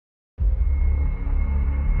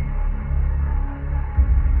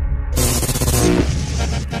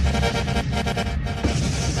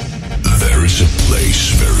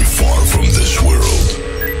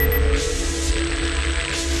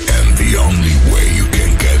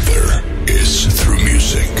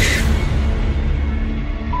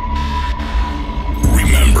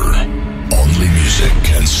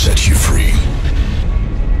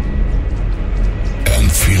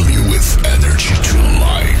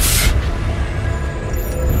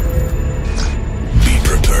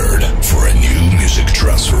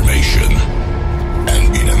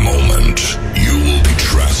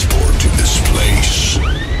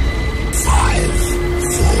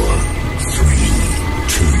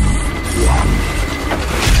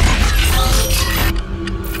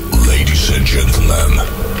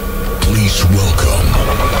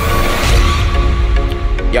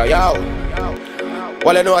Yo.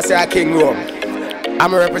 Well, I know I say I King Rome.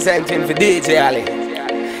 I'm representing for Dj-Aly.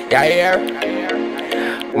 You hear?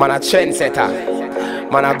 Man a trendsetter.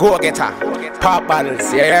 Man a go-getter. Pop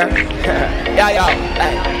bottles, you hear? Yo.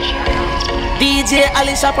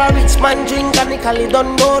 DJ-Aly shop a rich man drink and he call it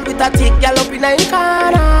done gold with a thick gal up in a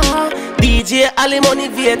corner. DJ-Aly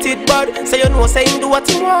motivated bud, so you know say him do what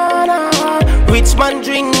he wanna. Rich man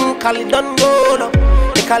drink, call it done gold.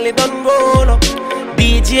 He call it done gold.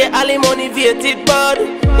 DJ-Aly motivated bud,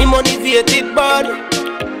 he motivated bud.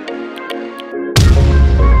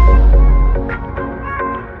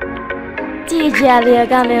 DJ-Aly, you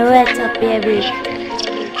got me wet up, baby.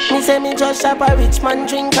 Me say me just shop a rich man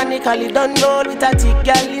drink and he call it done gold with a thick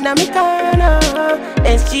gal in a me corner.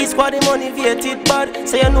 SG squad he motivated bud,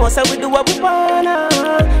 so you know say we do what we wanna.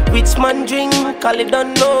 Rich man drink, call it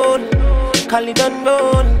done gold, call it done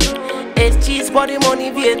gold. SG squad he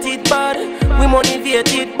motivated bud, we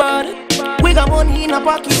motivated bud. We got money in a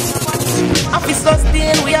pocket, I fi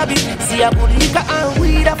sustain we a bit. See a good liquor and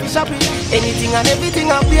weed a fi shop it. Anything and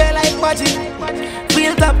everything I wear like magic.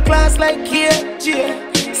 Feel top class like KJ.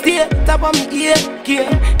 Stay top of me ear,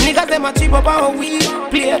 niggas them a cheap up how we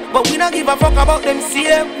play, but we don't give a fuck about them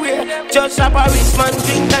same way. Just shop a rich man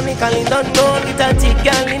drink and me call it done gold with a thick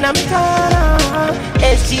gal in a me corner.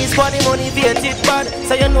 SG squad the motivated bud,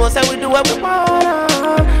 so you know say we do what we wanna.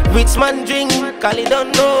 Rich man drink, call it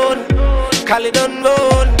done gold, call it done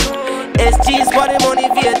gold. SG squad the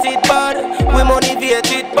motivated bud, we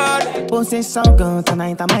motivated bud. Pussy so good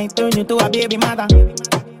tonight I might turn you to a baby mother.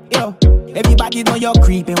 Yo. Everybody know you're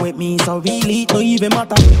creeping with me, so really, don't even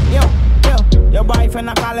matter. Yo, your boyfriend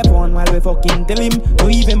a call the phone while we fucking tell him,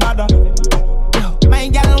 don't even bother. Yo, my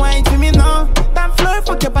girl wine for me now. That floor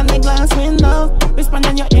fuck up on the glass window. Whisper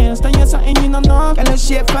in your ears, tell you something you don't know. Girl, your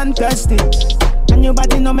shape fantastic, and your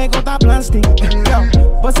body no make out of plastic.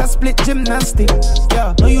 Yo, bust a split gymnastics.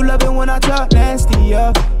 Yo, know you love it when I talk nasty.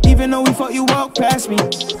 Yo, even though we fuck you walk past me.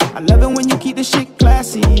 I love it when you keep the shit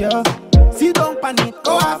classy. Yo. Sit down on it,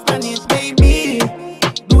 go off on it, baby.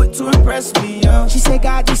 Do it to impress me, yo. She say,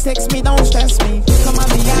 God, just text me, don't stress me. Come on,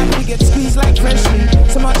 me yard, we get squeezed like freshly.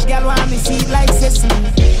 So much gal want me see like sesame.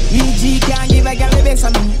 WEEZY can't give a gal the best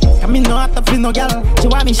of me. Come in, no have to feel no gal. She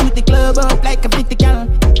want me shoot the club up like a 50 gal.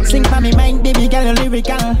 Sing for me mind, baby, gal, you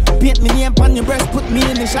lyrical. Paint me name on your breast, put me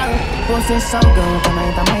in the shawl. Pussy so good,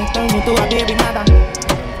 tonight I might turn you to a baby mother.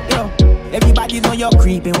 Yo. Everybody know you're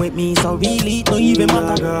creeping with me, so really don't even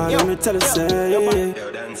matter. Let me tell you, say,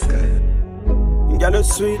 girl, you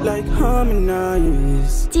sweet like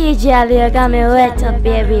harmonize. DJ-Aly, you got me wet up,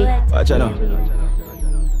 baby. Watch out now.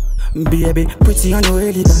 Baby, pretty and no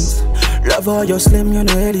elegant. Love how you slim, you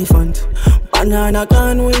no elephant. Banana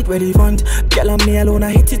can't wait where the front. Girl, I'm me alone,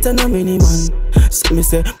 I hit it and I'm many man. So me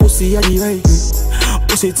say, pussy are the right grip.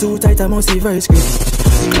 Pussy too tight, I must be very script.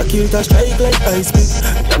 Cocky it a strike like ice pick.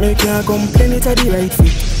 Girl, me can't complain, it a the right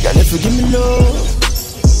fit. Girl, if you give me love,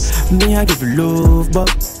 me I give you love back.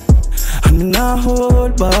 And me not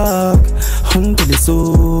hold back until it's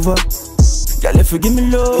over. Girl, if you give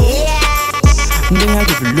me love, me I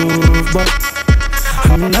give you love back.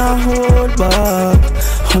 And me not hold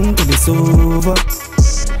back until it's over.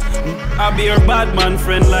 I be your bad man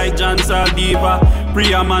friend like John Saldiva.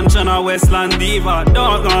 Priya Mansion or Westland Diva.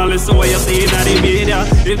 Don't go listen what you say in the media.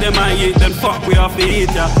 If them I eat, then fuck we off the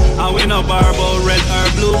eat ya. And we no bar about red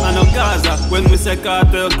or blue and no Gaza. When we say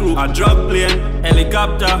cartel crew, a drug plane,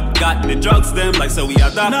 helicopter. Got the drugs them like so we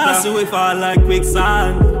a doctor. Nah, so we fall like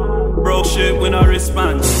quicksand. Broke shit with no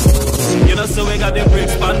response. You know so we got the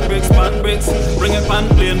bricks, pan bricks, pan bricks. Bring it pan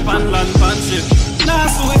plane, pan land, pan ship. Nah,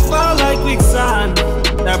 so we fall like quicksand.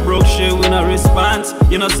 That broke shit with no response.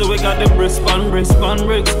 You know, so we got the bricks, pan bricks, pan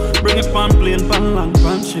bricks. Bring it pan plane, pan land,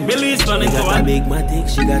 pan shit. Belize turn into one. Big matic,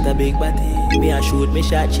 she got a big body. Me a shoot me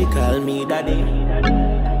shot, she call me daddy.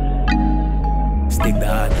 Stick the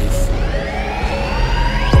artist.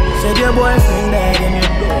 Said your boyfriend died and you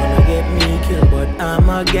don't wanna get me killed, but I'm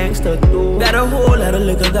a gangster too. Got a whole lot of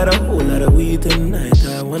liquor, got a whole lot of weed tonight.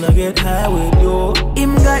 I wanna get high with you.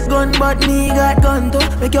 Him got gun, but me got gun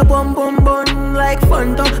too. Make your bum bum bun like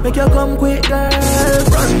Fanta. Make you come quick, girl,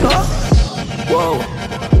 pronto. Whoa,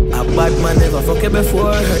 a bad man never fuck you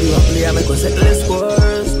before. Heard you a play, I make you settle the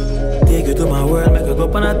scores. Take you to my world, make you go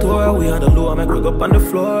up on a tour. We on the low, I make you go up on the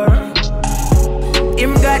floor.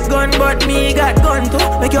 Him got gun, but me got gun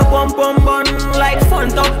too. Make your pump pump bun like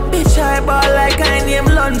Fanta. Bitch, I ball like I name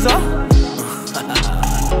Lonzo.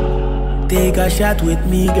 Take a shot with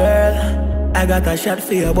me, girl. I got a shot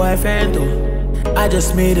for your boyfriend too. I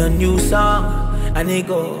just made a new song, and it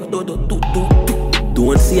go do do do do do.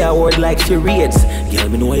 Don't see a word like charades. Girl,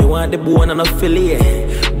 me know you want the bone and a fillet.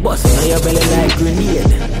 busting on your belly like grenade.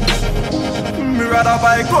 Me rather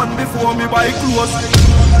buy gun before me buy clothes.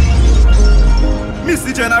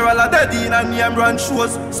 Missy General a dead in a name run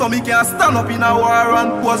shows, so me can't stand up in a war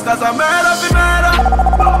and pose. Cause I murder fi murder,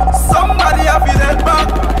 somebody have it dead back.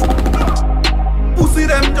 Pussy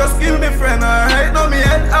them just kill me friend, alright, now me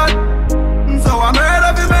head hot. So I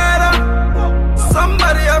murder fi murder,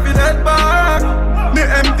 somebody have it dead back. Me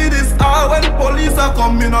empty this all when police are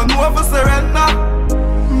coming, no know for surrender.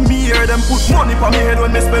 Me hear them put money for me head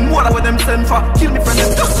when me spend more than what them send for. Kill me friend,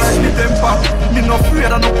 them just like me temper. Me no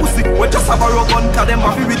afraid of no pussy, we just have a rug on. Cause them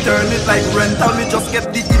have to return it like rental. Me just get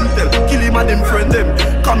the intel, kill him and them friend them.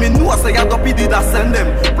 Cause me know say I don't did I send them.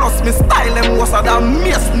 Plus me style them was a damn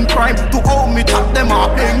mason crime. To how me chop them or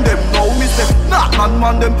hang them. Now me say, nah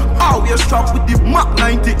man them. Always strapped with the Mac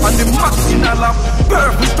 90 and the Max in a lap.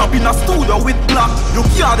 Purple strap in a studio with black. You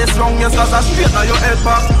can't this wrong, yes, cause I straight on your head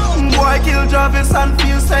back. Boy kill Jarvis and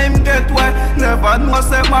feel same get where. Never know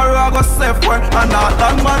say Mara go safe where. And all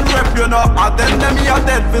that man rep, you know, I tell them you are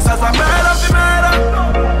dead. This is a murder fi murder.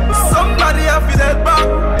 Somebody have to dead back.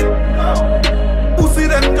 Pussy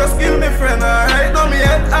them just kill me friend, alright, now me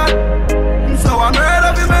head hot. So I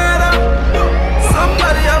murder fi murder.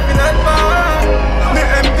 Somebody have to dead back. Me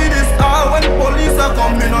empty this all when police are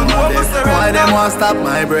coming on over surrender. Why them want stop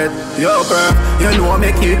my breath? Yo, perf, you know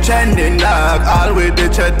me keep trending, dog. All with the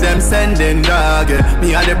chat them sending, dog.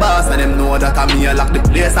 Me and the boss and them know that I'm here lock the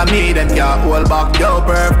place and me them can't hold back. Yo,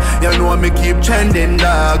 perf, you know me keep trending,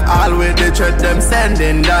 dog. All with the chat them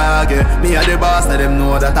sending, dog. Me and the boss and them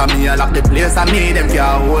know that I'm here lock the place and me them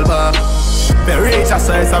can't hold back. Very rich,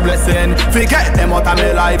 so it's a blessing. Forget them out of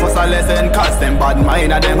my life was a lesson. Cause them bad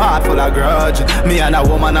mind and them heart full of grudge. Me and a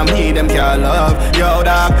woman and me them can't love. Yo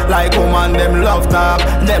dog, like woman them love talk.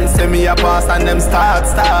 Them see me a pass and them start,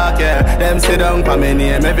 yeah. Them sit down for me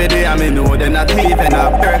name every day and me know they not even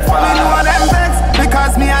a breakfast. Me know them vex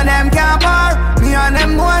because me and them can't par. Me and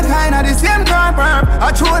them boy kinda the same car perp.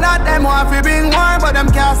 I true that them want to bring war, but them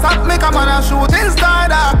can't stop me come on a shooting star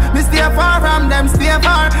dog. Me stay far from them, stay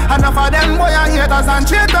far. Enough of them boy are haters and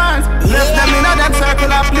traitors. Left them in a them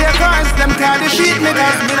circle of play cards. Them can't defeat me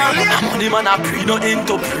cause me not. I'm only man a pre no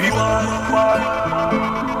into pre-war.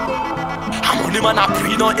 I'm only man a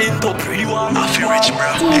pre no into pre-war. I feel rich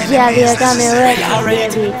bro. Dj-Aly, you got me ready,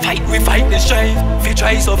 baby. Fight we fight the strife. Fi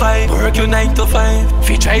try survive. Work your 9 to 5.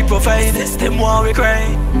 Fi try provide. System war we cry.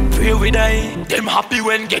 Pray we die. Them happy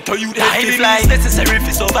when get to you. The enemies necessary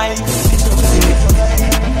fi survive.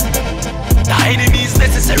 The enemies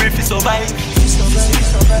necessary fi survive.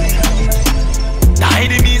 The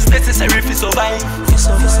enemies necessary fi survive.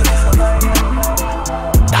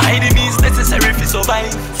 The enemies necessary fi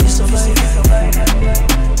survive.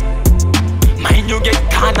 Mind you get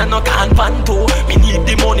can and no can pan too. Me need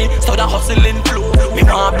the money so the hustling flow. Me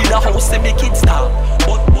want build a house and make it start.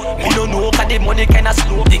 But me don't know cause the money kinda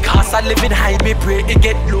slow. The cost of living high, me pray it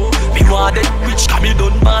get low. Me want it rich cause me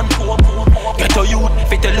done man poor. Get to you,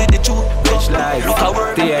 fi tell you the truth. Rich life, look at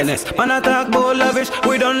work TNS. Man I talk about lavish,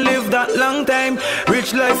 we don't live that long time.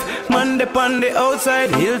 Rich life, man dep on the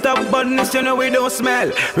outside. Hilltop badness, you know we don't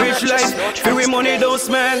smell. Rich life, fi we money don't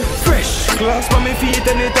smell. Fresh clothes for me feet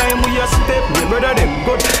anytime we a step. Me brother them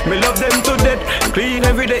good, me love them to death. Clean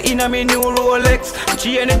every day in a me new Rolex.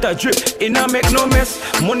 Chain it a drip, in a make no mess.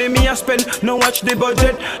 Money me a spend, no watch the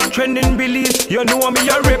budget. Trending Belize, you know me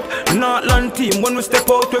a rip. Northland team, when we step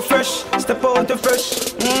out we fresh. Step out the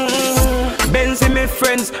fresh. Benz in me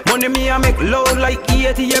friends, money me a make loud like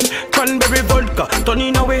ATM. Cranberry vodka, turn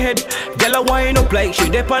in our head. Girl a wind up like she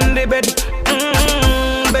dip on the bed.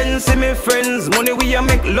 Benz in me friends, money we a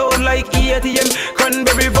make loud like ATM.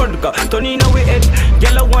 Cranberry vodka, turn in our head.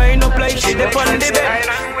 Girl a wind up like she dip on the bed.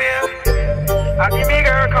 I give me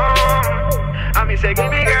girl come, I me say give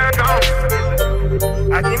me girl come.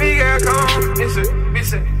 I give me girl come,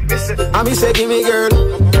 I me say give me girl,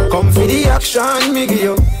 come for the action, me give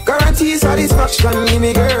you guarantee satisfaction, give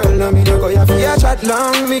me girl. Now me no go ya for ya chat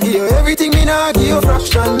long, me give you everything, me nah give you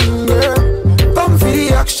fraction, girl. Come for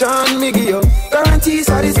the action, me give you guarantee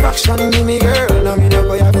satisfaction, give me girl. Now me no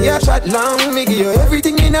go ya for ya chat long, me give you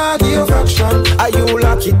everything, me nah give you fraction. Are you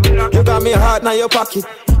lucky? You got me heart now your pocket.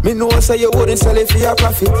 Me know say you wouldn't sell it for your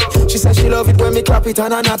profit. She said she love it when me clap it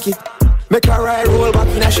and I knock it. Make her ride roll back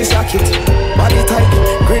in and she sack it. Body tight,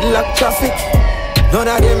 gridlock traffic. None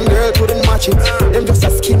of them girl couldn't match it. Them just a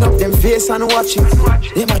skin up them face and watch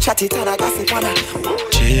it. Them a chat it and I gossip on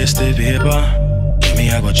it. Chase the paper, me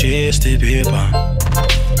I go chase the paper.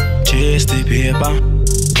 Chase the paper,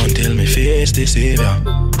 until me face the savior.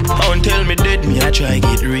 Until me dead, me I try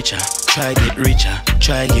get richer. Try get richer,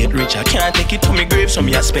 try get richer. Can't take it to me grave, so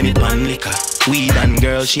me I spend it on liquor. Weed and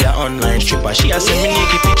girl, she a online stripper. She a send me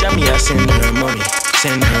naked picture, me a send her money.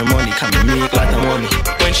 Send her money, can me make lot of money.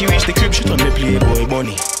 When she reach the crib, she turn me Playboy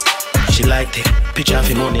bunny. She like take picture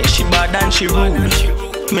of money. She bad and she rude.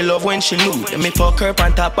 Me love when she nude. Me fuck her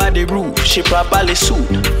on top of the roof. She properly suit.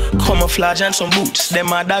 Camouflage and some boots.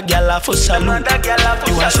 Them other gyal for salute.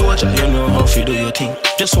 You a soldier, you know how to do your thing.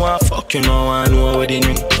 Just want fuck, you know I know what they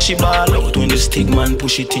ring. She ball out when the stick man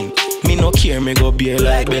push it in. Me no care, me go beer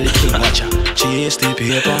like belly king. Watch her, she is the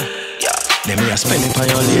paper. Then me a spend it on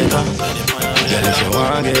you later. Girl, if you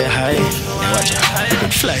want get high, then watch her. You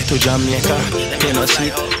could fly to Jamaica. You know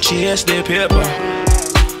see, she is the paper.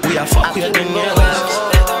 We a fuck with the neighbors.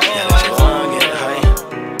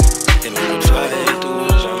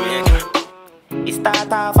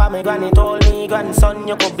 Start off and me granny told me, grandson,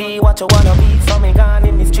 you could be what you wanna be. So me gone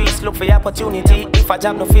in the streets, look for the opportunity. If a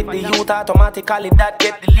job no fit the youth, automatically that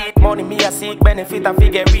get delete. Money me a seek, benefit and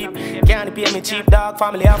figure reap. Can't pay me cheap, dog,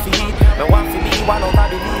 family have to eat. Me want to be one out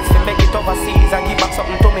of the leads, to make it overseas and give back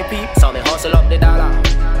something to me peep. So me hustle up the dollar,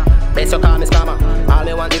 best you call me scammer. All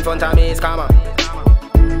they want in front of me is karma.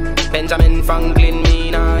 Benjamin Franklin,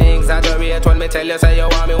 me nah exaggerate when me tell you say you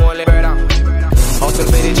want me only brother. Hustle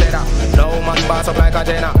for the cheddar, no man boss up like a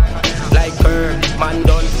Jenna. Like her, man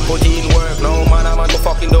done, put in work. No man a man go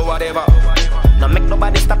fucking do whatever. No make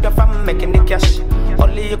nobody stop you from making the cash.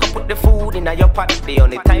 Only you can put the food in your pot. The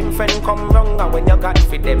only time friend come wrong and when you got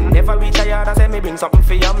for them. Never reach a yard and say me bring something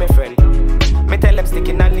for you, my friend. Me tell them stick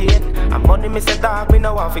in a lane. And money me say dog, me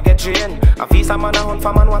no want to get drained. A visa man a hunt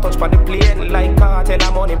for man want touch for the plane. Like cartel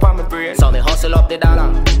a money for my brain. So me hustle up the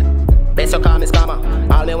dollar. Best you call me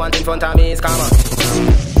scammer. All they want in front of me is karma.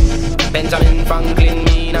 Benjamin Franklin,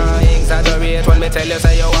 me nah exaggerate when me tell you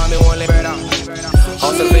say you want me only brother.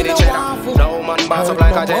 Hustle for the cheddar, no man boss up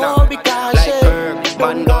like a Jenna. Like Kirk,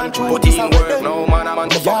 man done, put in work. No man a man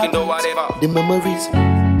to fucking do whatever. The memories,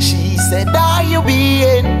 she said, are you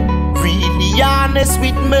being really honest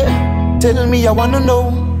with me? Tell me, I wanna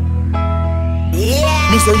know.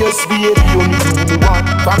 Me say yes, baby, only do me want.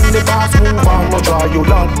 From the past, move on, no try your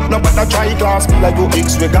land. No better try class me like your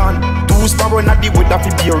ex-vegan. Two sparrow not the weather fi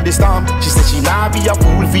bear the storm. She said she nah be a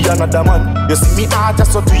fool for another man. You see me heart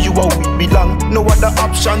just so to you how we belong. No other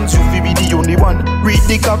options, you fi be the only one. Read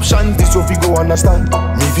the captions, this so fi go understand.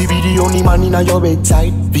 Me fi be the only man in your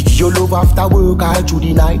bedside. Pick your love after work all through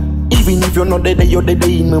the night. Even if you're not dead, you're dead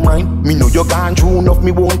in my mind. Me know you can't true enough,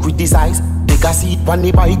 me won't criticize. Take a seat on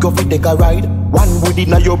the bike, or fi take a ride. One with it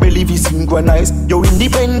now your belly fi synchronize. You're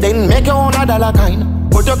independent, make your own dollar kind.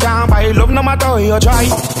 But you can't buy love no matter how you try.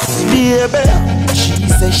 Baby, she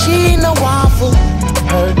say she no waffle.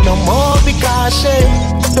 Hurt no more because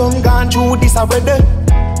she done gone through this already.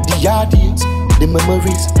 The ideas, the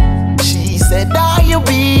memories. She said, are you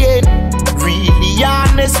being really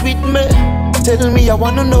honest with me? Tell me, I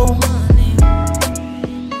wanna know.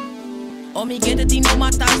 Oh, me get the thing no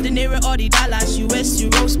matters, the nearer or the dollars. US,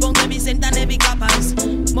 euros, pound, every cent and every coppers.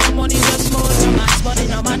 More money, just more romance, but it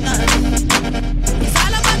no matter. It's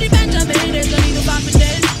all about the Benjamin, there's no need to back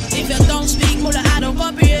pretend. If you don't speak, mother, I don't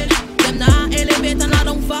comprehend. Them nah elevate and I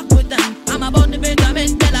don't fuck with them. I'm about the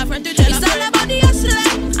Benjamin, tell a friend to tell a friend. It's all about the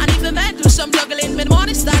hustling. And if you man do some juggling, when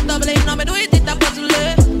money start doubling, now me do it, it's a puzzle.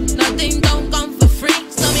 Nothing don't come for free,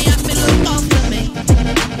 so me have to look after me.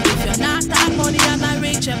 If you're not that money, I'm not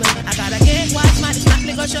reachable. I gotta get wise, man, it's not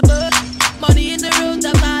negotiable. Money is the root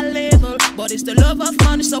of my level, but it's the love of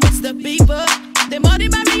money, so it's the people. The money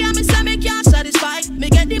marry and me say me can't satisfy. Me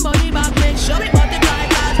get the money back, make sure it multiply.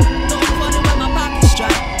 Cause don't funny when my pocket's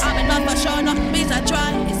dry. I'm in love for sure, no means I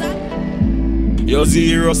try. Is that? Yo,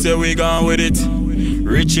 Zero say we gone with it.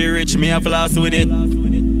 Richie rich, me a floss with it.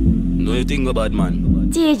 Know you think about man?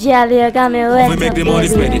 DJ-Aly, you got me wet. We make the money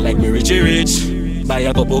spend it like me Richie rich. Buy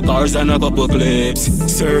a couple cars and a couple clips.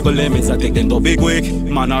 Circle limits, I take them to big quick.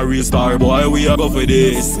 Man a real star boy, we a go for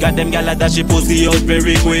this. Got them gala that she pussy out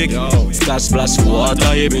very quick. Splash, splash, water,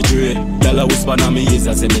 every tree. Gala whisper na me ears,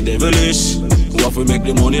 I say me devilish. What we make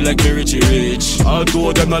the money like me Richie rich.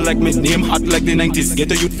 Although them not like me name hot like the 90s.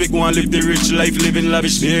 Get a youth fake one live the rich life, living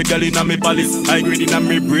lavish. There girl in a me palace. I green in a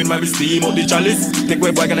me brain, my steam out the chalice. Take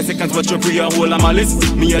way boy gonna seconds watch your free and hold a malice.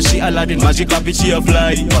 Me and she Aladdin, magic happy she a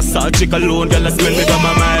fly. Passal chick alone, girl a smell me down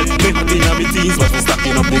my mile. Me hot in a me teens, watch me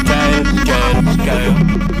stacking up the kyle.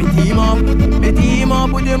 Me team up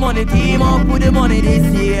with the money, team up with the money this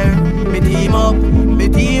year. Me team up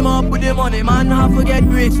with the money, man have to get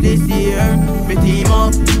rich this year. Me team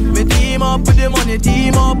up with the money,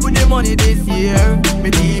 team up with the money this year. Me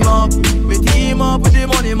team up with the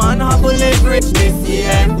money, rich this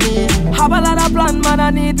year. Have a lot of plan, man,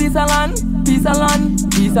 I need piece of land. Piece of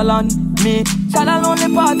land, piece of land. Me, shall I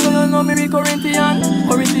only part, so you know me be Corinthian.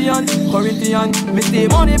 Me stay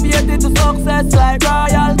motivated to success like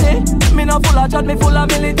royalty. Me no full of chat, me full of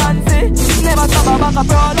militancy. Never stop a back up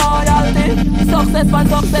pro loyalty. Success and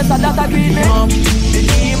success, and that agree me. Me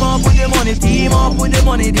team up with the money, team up with the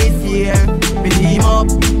money this year. Me team up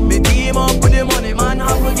with the money, man,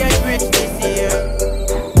 how we get rich this year.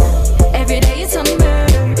 Every day is summer,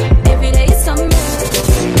 every day is summer.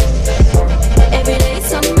 Every day is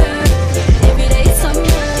summer. Every day is summer.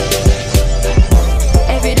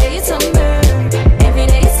 Every day is summer. Every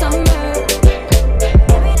day is summer.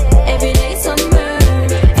 Every day is summer.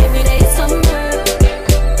 Every day is summer.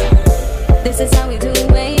 This is how we do it,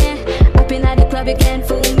 yeah. Up in the club, you can't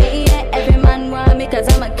fool me, yeah. Every man want me cause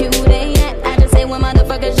I'm a cutie, yeah. I just say when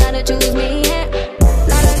motherfuckers try to choose me, yeah.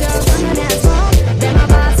 Lot of girls wanna dance hall. Then my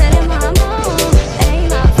boss said them I'm home. Ain't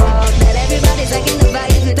my fault that everybody's liking the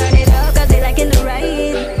vibes. We turn it up cause they liking the ride.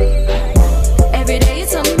 Every day is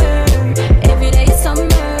summer, every day is summer.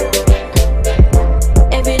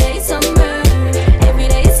 Every day is summer, every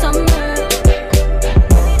day is summer.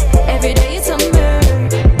 Every day is summer,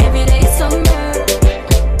 every day is summer.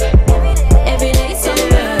 Every day is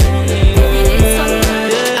summer, every day is summer.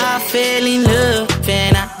 I fell in love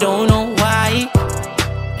and I don't know why.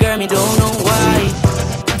 Girl, me don't know why.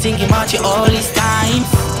 Thinking about you all this time.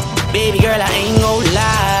 Baby girl, I ain't gon'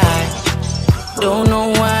 lie. Don't know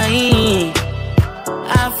why.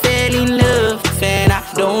 I fell in love and I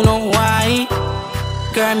don't know why.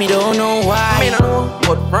 Girl, me don't know why. Me no know,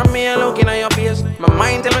 but from me looking at your face, my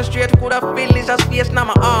mind tell me straight, could have feel this as space. Now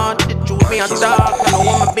my heart, the truth me a talk. I know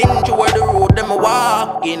I'm been to where the road them a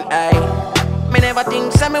walking. Aye, me never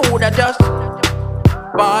think say me woulda just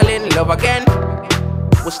fall in love again.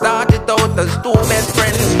 We started out as two best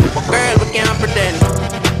friends, but girl we can't pretend.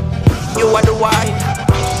 You are the wife,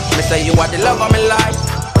 me say you are the love of my life.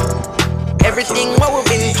 Everything what we've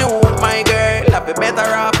been through, my girl, I be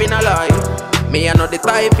better off in a life. Me I know the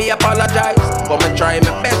type to apologize, but me try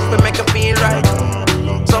my best to make you feel right.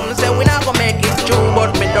 Some say we not gonna make it true,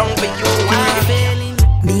 but me down for you.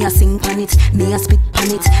 Me a sing pan it, me a spit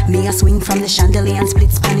pan it, me a swing from the chandelier and split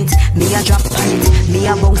pan it, me a drop pan it, me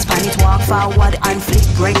a bounce pan it, walk forward and flip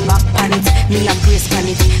right back pan it, me a brace pan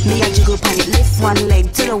it, me a jiggle pan it, lift one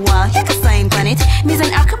leg to the wall, you can sign pan it, me's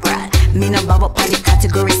an acrobat, me no bob up pan it,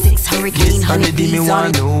 category 6 hurricane, honey me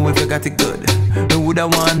wanna know if you got it good, me woulda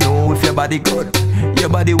wanna know if your body good, your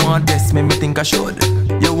body want test me think I should,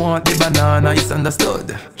 you want the banana, it's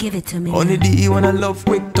understood, give it to me. Only the wanna love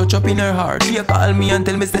quick, touch up in her heart, she call me and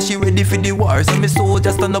tell me say she ready for the war, so me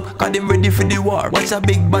soldier stand up, cause them ready for the war, watch a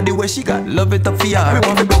big body where she got, love it up for ya, me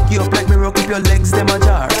want me rock you up like me rock up your legs, them a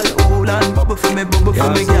jar, girl hold on, bubble for me,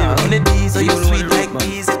 girl, only these, so you sweet like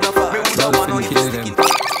these, it's not far, me woulda wanna know if you stick it.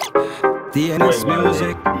 DNS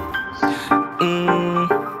music.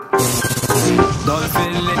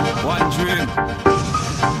 Dolphin lit, one dream.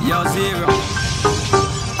 Yo zero.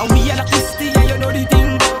 And we are like this thing, and you know the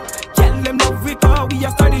thing. Tell them love it, how we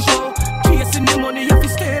are starting show. Chasing the money, you have to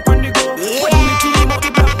step on the go. When we team out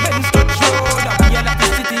the black Benz touch road. And we are like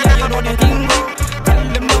this city, and you know the thing. Tell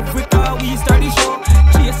them love it, how we start the show.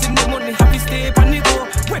 Chasing the money, have to step on the go.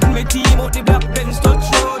 When we team out the black Benz touch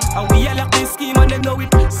road. And we are like this scheme, and them know it.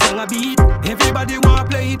 Song a beat, everybody want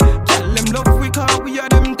play it. Tell them love we call we are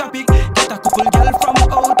them topic. Get a couple girl from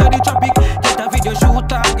out of the traffic. Get a video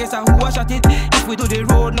shooter, guess who a shot it. If we do the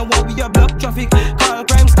road, now we a block traffic. Call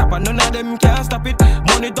crime stop and none of them can stop it.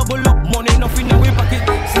 Money double up, money nothing in we pocket.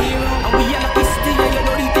 Zero, and we are like this thing, and you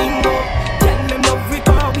know the thing go. Tell them love we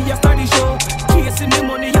call we a start the show. Chasing the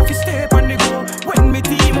money, have to step on the go. When me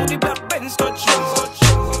team out the black Benz touch road.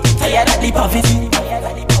 Tired of the poverty,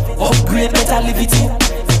 upgrade mentality.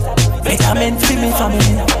 Better men for me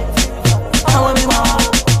family. How we want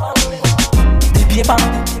the paper,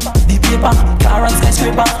 car and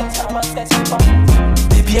skyscraper.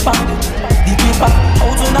 The paper,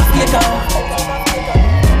 out on a paper.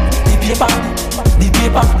 The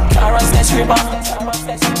paper, car and skyscraper.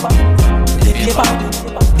 The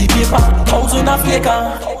paper, out on a paper.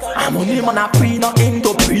 I'm only man a pre, not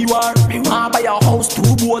into pre-war. Me want buy a house, 2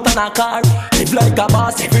 boat and a car. Live like a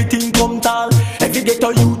boss, everything come tall. Every day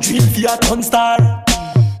to you dream for a ton star.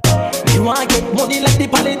 Me want get money like the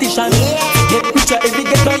politician. Get richer every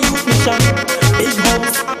get a youth mission. Big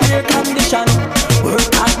house, air condition.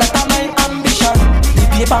 Work hard, that a my ambition. The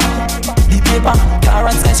paper, car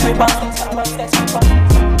and skyscraper.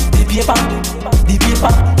 The paper,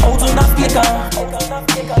 out on a paper.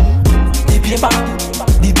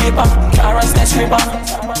 The paper, car and skyscraper.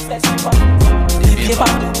 The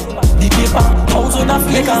the paper, house on a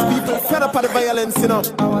flicker. People fed up of the violence, you know.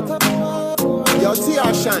 Yo,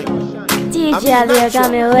 TR Shine. Dj-Aly, you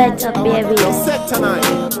got me wet up, baby. You're set tonight.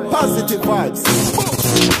 Positive vibes.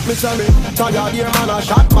 Me say me tired here, man, a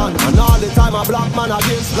shot man. And all the time a black man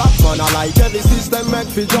against black man. I like every system make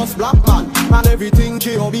for just black man. And everything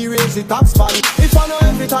G.O.B. raise the tax fan. If I know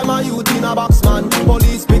every time a youth in a box, man,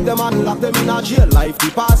 police pick them and lock them in a jail. Life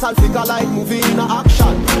the pass and flicker like movie in a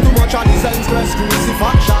action. Too much of the senseless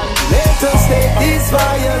crucifixion. Let us take this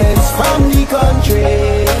violence from the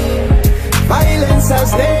country. Violence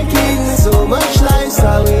has taken so much lives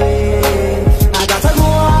away. I gotta go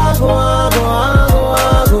on, go on, go on, go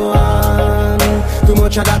on, go on. Too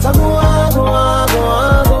much I gotta go on, go on, go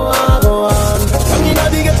on, go on, go on. I'm in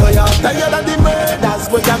the ghetto, yeah, tired of the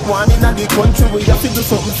murders. We got one in the country, we have to do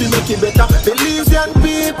something to make it better. Belizean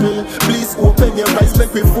people, please open your eyes,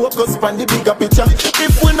 make we focus on the bigger picture.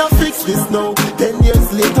 If we not fix this now, 10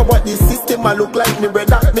 years later, what this system I look like, me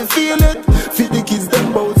brother, me feel it. Feed the kids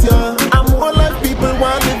them bout ya. I'm more like people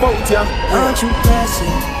want me bout ya. Aren't you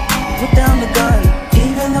classy? Put down the gun.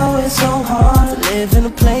 Even though it's so hard to live in a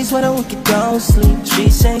place where the wicked don't sleep.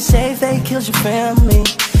 Streets ain't safe, they killed your family.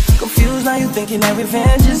 Confused now you thinking that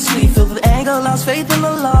revenge is sweet. Filled with anger, lost faith in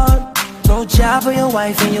the Lord. No job for your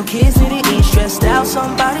wife and your kids need to eat. Stressed out,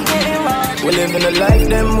 somebody getting robbed. We live in a life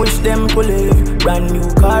them wish them could live. Brand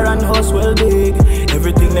new car and house well big.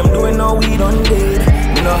 Everything them doing now we done did.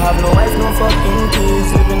 Me no have no wife, no fucking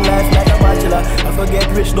kids. Living life like a bachelor. I forget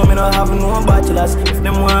rich, though me no have no bachelors. If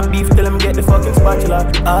them want beef, tell them get the fucking spatula.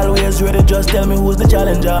 Always ready, just tell me who's the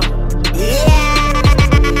challenger. Yeah.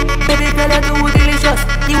 Baby girl, you do delicious.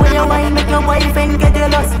 You and your wine make your boyfriend get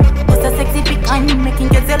jealous. Post a sexy pic and you make him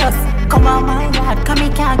get jealous. Come on my yard, come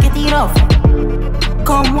here, can't get it off.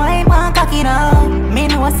 Come wine, man, cock it up. Me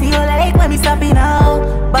know I see you like when me stopping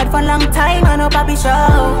out. But for a long time, I know papi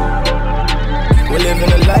show. We live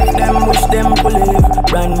in a life them wish them could live.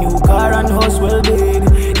 Brand new car and house well big.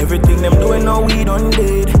 Everything them doing now we done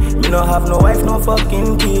did. Me no have no wife, no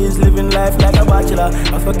fucking kids. Living life like a bachelor.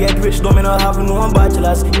 I forget rich, though me no have no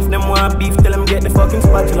bachelors. If them want beef, tell them get the fucking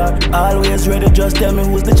spatula. Always ready, just tell me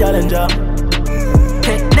who's the challenger.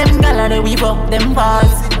 Take them gala, they weave up them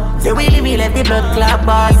bars. They really me let the blood clot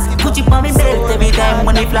bars. Put you on me belt every time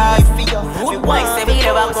when they fly. Good boy say me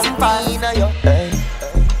never come fast.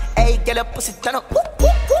 Hey, get up, pussy turn up.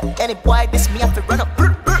 Any boy this me have to run up.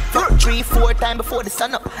 3-4 times before the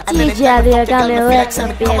sun up. Dj-Aly, you got me wet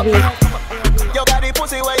up, baby. You got the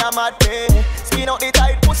pussy where I'm at, skin out the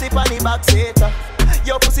tight pussy on the back seat.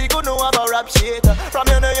 Your pussy good know about rap shit. From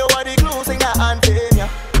you know you are the glue, sing that anthem.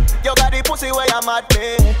 You got the pussy where I'm at,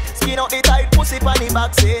 skin out the tight pussy on the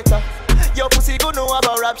back seat. Your pussy good know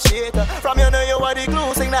about rap shit. From you know you are the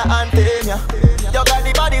glue, sing that anthem. You got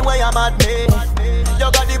the body where I'm at, you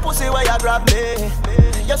got the pussy where you grab me.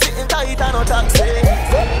 You're sitting tight and no taxi.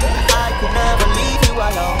 I could never leave you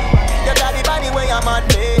alone. You got the body where I'm at,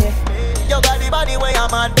 you got the body where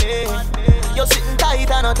I'm at, you're sitting tight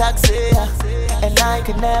and no taxi. And I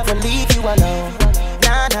could never leave you alone.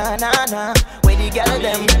 Nah, nah, nah, nah. Where the girl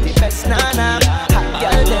them, the best, nah, nah. Hot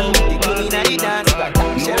girl them, the queen of the dance. Got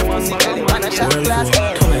top shelf, pussy girl, you wanna shot glass.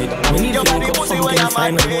 You got the pussy where I'm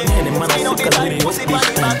at, you know the tight pussy on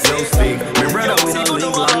the back seat. Me brother we don't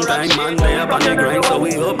link long time, man. They up on the grind, so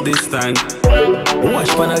we up this time. Watch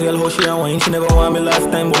pan a girl how she a wine. She never want me last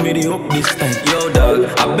time, but me the up this time. Yo dog,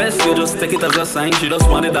 I best you just take it as a sign. She just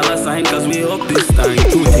want a dollar sign, cause we up this time.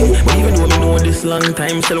 True thing, but even though me know this long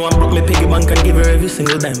time, still one broke me piggy bank and give her every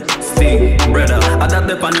single dime. Sting, brother, I that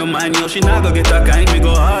dep on your mind. Yo, she not go get a kind, we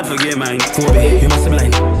go hard for get mine. Kobe, you must be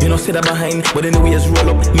blind, you know see that behind. But anyways, roll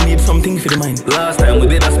up, me need something for the mind. Last time we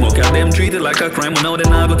did a smoke, and them treated like a crime. But now they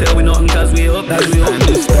not go tell we nothing, cause we up this time.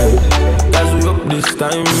 This time, cause we up this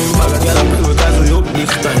time. Bag a girl and play cause we up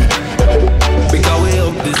this time. Because we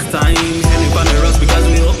up this time. Hell if I rush because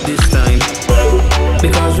we up this time.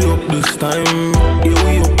 Because we up this time. Yeah,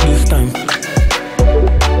 we up this time.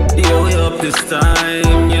 Yeah, we up this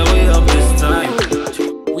time. Yeah, we up this time.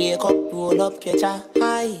 Wake up, roll up, catch a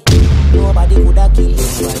high. Nobody coulda kill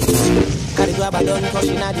this one. Carry grab a done crush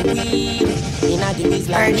inna the weed. Inna the biz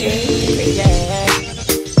like me, yeah.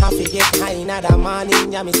 I forget high inna the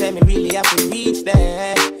morning. Yeah, me say me really have to reach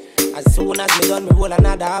there. As soon as me done, me roll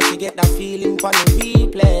another. I forget that feeling for the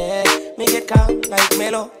replay. Me get calm like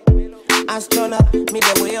mellow. Astronaut, me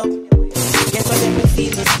the way up. Guess what make me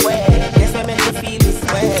feel this way? Guess what make me feel this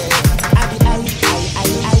way? I be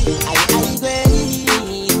great.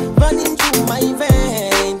 Running through my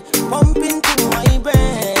vein, pumping through my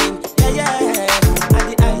brain. Yeah, yeah. I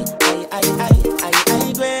be great.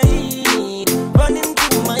 Running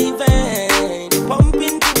through my vein, pumping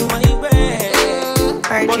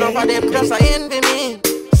of them just a envy me.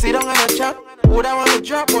 Sit down and a chat. Would I want to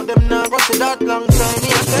drop, but them now go to that long time. Me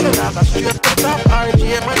I tell you that I straight to top.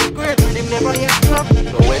 RICHIE man is great, and him never get crap.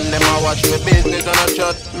 So when them a watch me business on a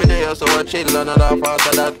chat, me there so a chill and a laugh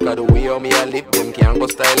after that. Cause the way how me a live, them can't go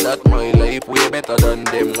style that. My life way better than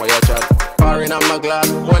them why I chat. Foreign on my glass,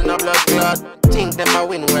 one a blood clot. Think them a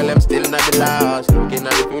win while I'm still not the last. Looking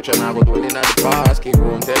at the future, now go dwelling at the past. Keep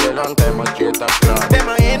room tell a long time, I straight up class. Them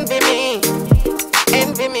a envy me,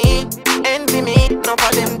 envy me, envy me. None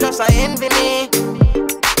of them just a envy me,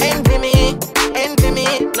 envy me, envy me.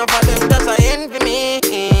 None of them just a envy me,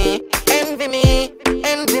 envy me,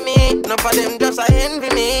 envy me. None of them just a envy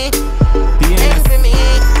me, envy me,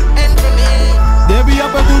 envy me. There be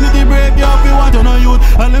opportunity break you up, you want to know youth.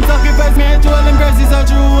 And them sacrifice me to all them graces are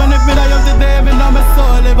true. And if me die up today, me know me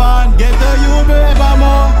soul live on. Get to you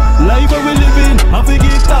forevermore. Life we live in, I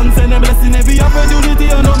forgive thanks and a blessing. Every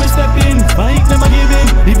opportunity, you know me step in. Fight them a give in,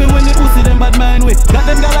 even when they pussy them bad mind with. Got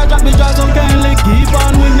them gala drop me jaws some kindly. Keep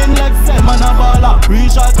on winning like Simon and BALLA.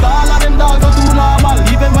 Reach-shot all of them dogs are too normal.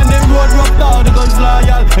 Even when they road rough down, the guns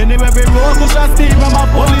loyal. Anyway, we road push a steam from a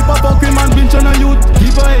bully pop up in man pinch on a youth.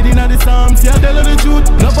 Keep a head in the Psalms, yeah, tell the truth.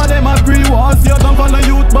 None of them are pre-wars, you don't follow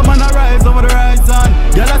youth. But man a rise over the horizon.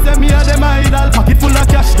 Girl I say me a them idol. Pocket full of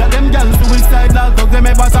cash, got them girls suicidal. Talk them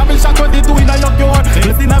ever savage shot 22 in a your cure.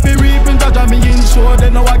 Blessing up be reaping, DAJAH me insure. They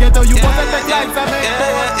know I get to you, but I take life from me.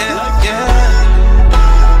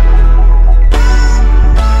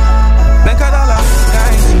 Make a dollar,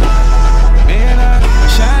 guys. Man I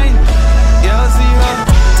shine, girl zero.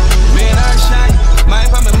 Man I shine. Mine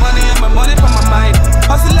for my money and my money for my mind.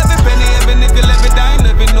 Hustle every penny, every nickel, every dime.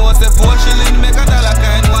 Every know say 4 shilling, make a dollar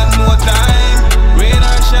kind one more time. Rain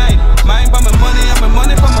or shine, mine for my money and my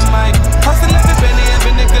money for my mind. Hustle every penny,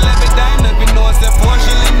 every nickel, every dime. Every know say 4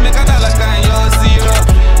 shilling, make a dollar kind, you're zero.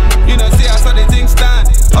 You know see I saw the thing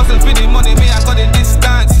stand. Hustle for the money, me I got the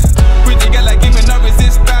distance. Pretty girl like give me no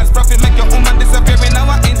resistance. Profit make your woman disappear in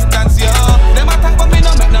our instance, yo. Them attack but me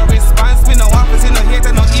no make no response. Me no office, no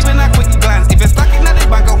hater, not even a quick glance. If you're stuck in the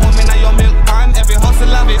bank of home in your milk pan, every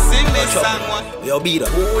hustle have it sing this song one. Yo, beat up.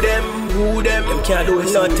 Who them? Them can't do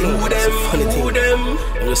nothing. Who them? Funny thing. Who them?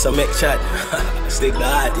 I'm just a make chat. Stick the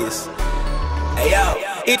artist. Hey yo.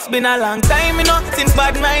 It's been a long time, you know, since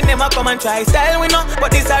bad mind them a come and try style, we know.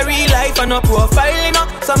 But it's a real life and a profile, you know.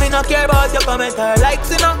 So me no care about your comment or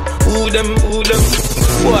likes, you know. Who them?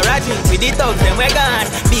 Pour a drink with the thugs, them we gone.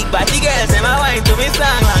 Big body girls, them a wine to me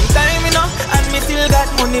song. Long time, you know, and me still got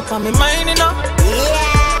money for me mind, you know.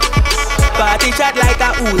 Yeah. Party chat like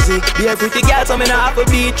a Uzi. Be a pretty girl, so me no have to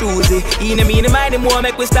be choosy. In the mind, the more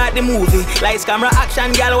make we start the movie. Lights, camera,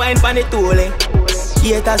 action, girl wine for the toolie.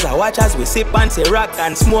 Haters a watch as we sip and say rock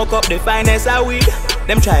and smoke up the finest of weed.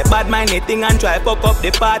 Them try bad mind the thing and try fuck up the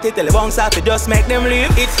party till the bounce off to just make them leave.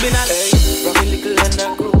 It's been a from a little and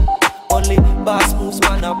a grow. Only boss moves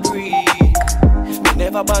man a breathe. Me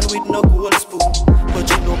never born with no gold spoon, but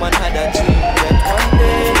you know man had a dream that one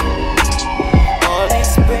day all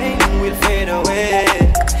this pain will fade away,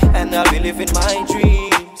 and I'll be living my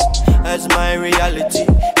dreams as my reality.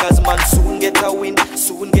 Cause man soon get a win,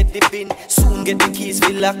 soon get the pin, soon get the keys,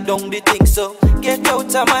 we lock down the thing. So get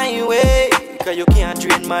out of my way, cause you can't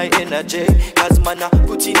drain my energy. Cause man I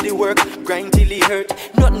put in the work, grind till it hurt.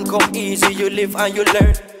 Nothing come easy, you live and you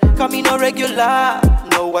learn. Come in no regular,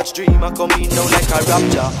 no watch dream, I come in now like a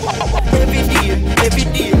rapture. Every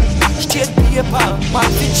day, straight paper,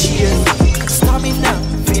 man the cheers. Stamina,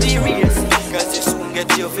 for the race, cause you soon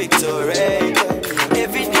get your victory.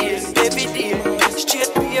 Every day,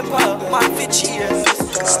 straight paper, man the cheers.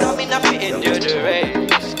 Stamina, for endure the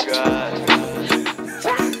race, God.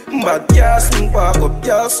 But girl soon back up,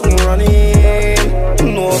 girl soon running.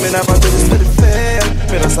 No, me never do this for the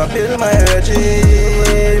fame. Me just a build my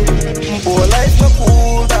regime. Poor life no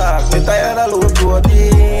cool, dog. Me tired of low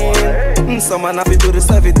protein. Some man have to do this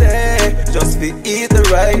every day, just to eat the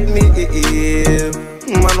right meal.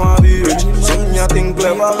 Man wanna be rich, some ya think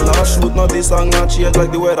clever. Nah shoot no this song, not change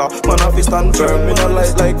like the weather. Man have to stand firm, me no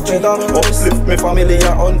light like feather. Uplift me family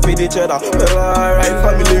and unfeed each other. Well alright,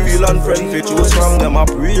 family real and friend fit choose from them. I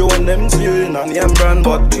pray you when them see you in a name brand.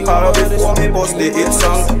 But all before me bust the hit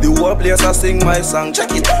song, the whole place I sing my song.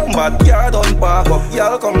 Check it, but y'all don't back up,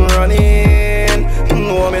 y'all come running.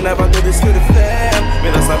 No, me never do this for the fame.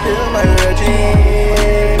 Me just a build my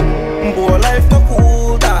regime. Poor life no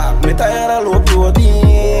cool, dog. Me tired of low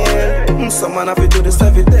protein. Some man have to do this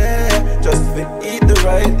every day, just to eat the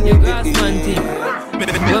right meal.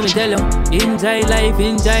 Let me tell you, enjoy life,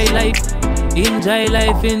 enjoy life, enjoy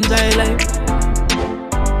life, enjoy life.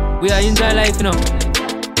 We are enjoy life, you know.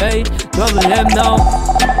 Hey, trouble them now.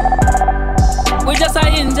 We just a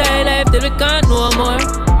enjoy life till we can't no more.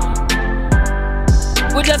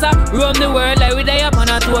 We just a roam the world like we day up on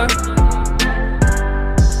a tour.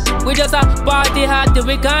 We just a party hard till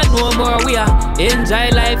we can't no more. We are enjoy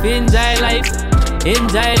life, enjoy life,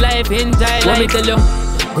 enjoy life, enjoy life. Let me tell you,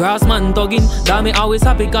 grass man tugging, that me always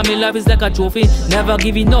happy, cause me life is like a trophy. Never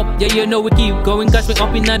giving up, yeah you know we keep going. Catch me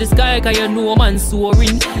up in the sky, cause you know man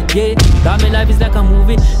soaring. Yeah, that me life is like a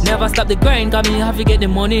movie. Never stop the grind, cause me have to get the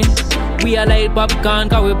money. We are like popcorn,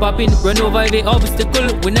 cause we popping. Run over every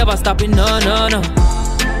obstacle, we never stopping, no, no, no.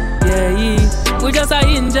 Yeah, yeah. We just a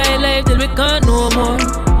enjoy life till we can't no more.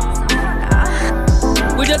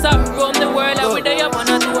 We just a roam the world like we day up on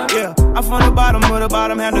a tour. Yeah, I'm from the bottom of the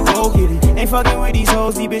bottom, had to go get it. Ain't fucking with these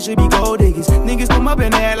hoes, these bitches be gold diggers. Niggas come up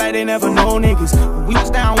and act like they never know niggas. When we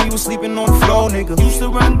was down, we was sleeping on the floor, nigga. Used to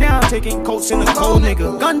run down, taking coats in the cold,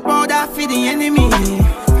 nigga. Gunpowder for the enemy.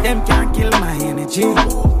 Them can't kill my energy.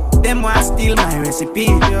 Them want steal my recipe.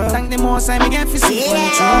 Thank them all, say me get for see.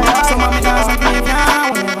 Some of me dance and play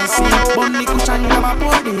down whenever I see. Bunny cushion, you my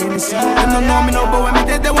body in the sea. Them don't know me no, but when me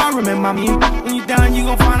dead, they won't remember me. When you down, you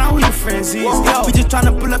gon' find out who your friends is. We just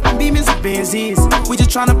tryna pull up in Beamers and Benzes. We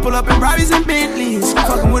just tryna pull up in Rarries and Bentleys.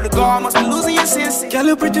 Fucking with the guard, must be losing your senses. Girl,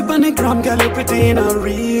 you pretty on the gram, girl, you pretty in a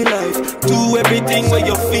real life. Do everything where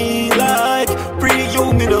you feel like.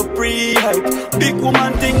 Pre-you, me no pre-hype. Big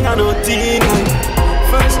woman thing, I no teen hype.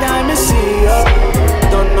 First time I see ya,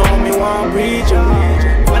 don't know me want reach ya.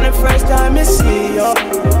 When the first time I see ya,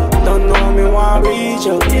 don't know me want reach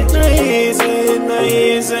ya. It's not easy, it's not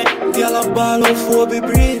easy. Girl a ball of phobia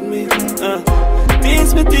breathe me.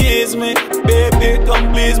 Tease me, baby,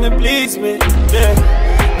 come please me, yeah.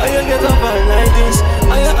 How you get up high like this?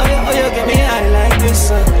 How you get me high like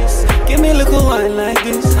this? Give me a little wine like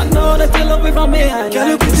this. I know that you love me from me high. Girl,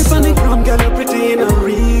 you pretty on the ground, girl, you pretty in a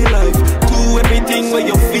real life. Do everything where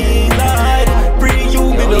you feel like.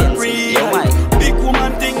 Pre-you, me no pre-hype. Big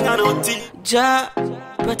woman thing, I don't think. Jah,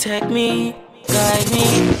 protect me, guide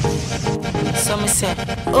me. So me say,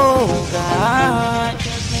 oh God,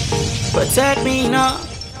 protect me now.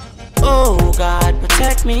 Oh God,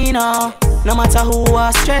 protect me now. No matter who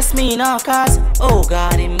stress me now, cause oh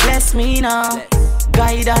God, him bless me now.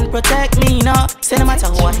 Guide and protect me now. Say no matter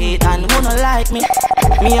who I hate and who no like me,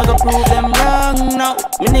 me I go prove them wrong now.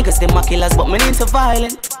 Me niggas them my killers, but me into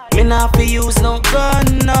violent. Me not fi use no gun,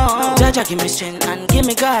 no. Jaja give me strength and give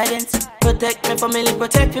me guidance. Protect me family,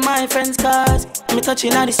 protect me my friends, cause me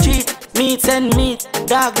touching on the street. Meet and meet,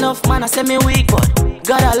 dog enough man I say me weak, but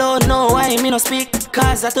God alone know why me no speak.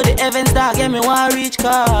 Cause I to the heavens, dog, get me one reach,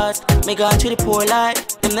 cause me gone through the poor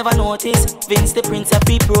life, them never notice. Vince the Prince of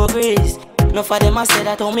Peak progress. No for them I say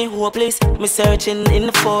that on me hopeless. Me searching in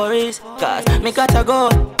the forest, cause me gotta go,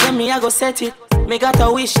 then me I go set it. Me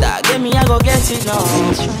gotta wish that, then me I go get it now.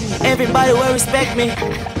 Everybody will respect me.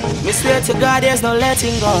 Me swear to God there's no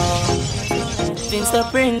letting go. Vince the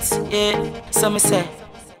Prince, yeah. So me say,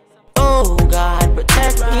 oh God,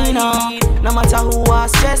 protect me now. No matter who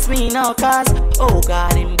stress me now, cause oh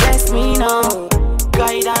God, him bless me now.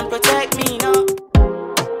 Guide and protect me now.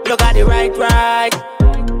 You got the right.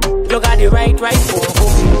 You got the right, boom,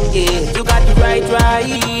 boom, yeah. You got the right.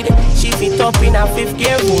 She fit up in a 5th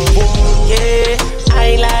gear, boom, boom, yeah.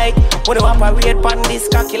 I like when you operate pan this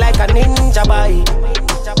cocky like a ninja boy.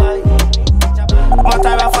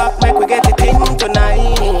 Matter of fact, make we get it in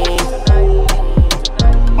tonight.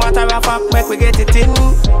 Matter of fact, make we get it in.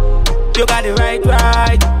 You got the right.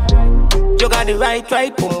 You got the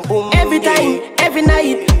right, boom, boom. Every time, every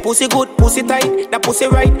night. Pussy good, pussy tight, that pussy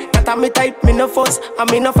right. That a me type, me no fuss, and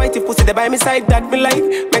me no fight. If pussy they by me side, that me like.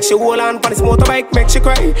 Make she hold on for this motorbike, make she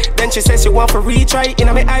cry. Then she says she want for retry. In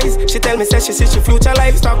my eyes, she tell me says she see she future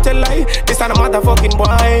life. Stop tell lie, this time a motherfucking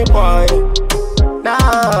boy.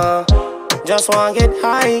 Nah, just wanna get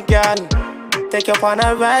high, girl. Take you on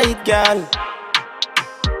a ride, girl.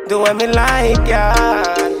 Do what me like,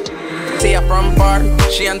 girl. See her from far,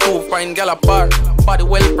 she and 2 fine gal apart. Body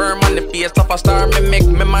well firm on the face of a star. Me make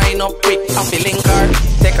me mind up quick, I feeling car.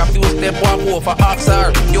 Take a few steps, walk over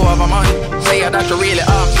officer. You have a man, say that you really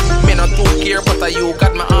ask. Me not too care, but you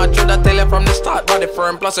got my heart. Should I tell her from the start, body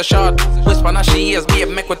firm plus a shot. Whisper now she is, babe,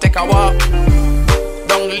 make we take a walk.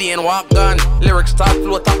 Down the lane, walk gun. Lyrics start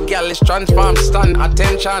float up, girl, it's transform. Stand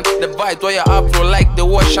attention, the vibe where you up flow like the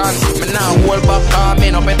ocean. Me now hold back, car,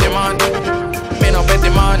 me no petty man. Me no petty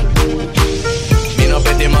man. Me no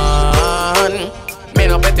petty man. Me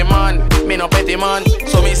no petty man. Me no petty man.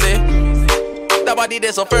 So me say, the body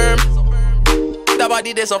they so firm. The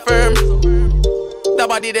body they so firm. The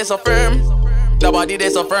body they so firm. The body they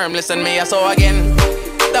so firm. Listen me, I saw again.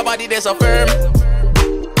 The body they so firm.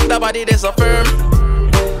 The body they so firm.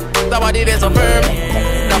 the body that's so firm.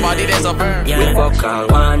 The body that's so firm. We fuck all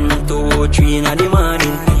 1, 2, 3 in the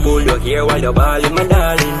morning. Pull your hair while you're balling, my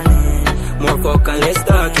darling. More fuck and less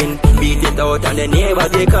talking. Beat it out and the neighbor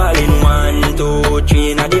they calling. 1, 2,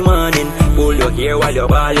 3 in the morning. Pull your hair while you're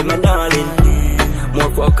balling, my darling. More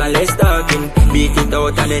fuck and less talking. Beat it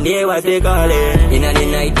out and the neighbor they calling. In the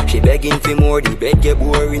night, she begging for more. The bed get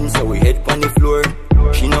boring, so we head on the floor.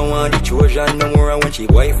 She no want the Trojan no more. And when she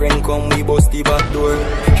boyfriend come, we bust the back door.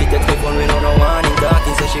 She text me phone, we no warning.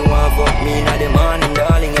 Talking, so she want fuck me in the morning,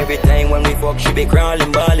 darling. Every time when we fuck, she be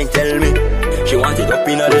crawling, balling. Tell me, she want it up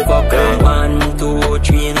in the fuck. 1, 2,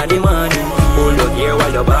 3 in the morning. Hold your hair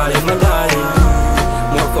while you're balling, my darling.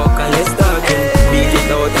 More fuck and less talking. Beat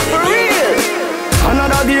it out and the real.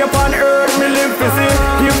 Another day upon earth, me live to see.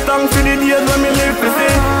 Give thanks to the days when me live to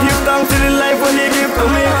see. Give thanks to the life when they give to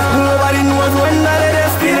me. Nobody knows when that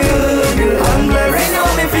destiny. I'm blessed. Right now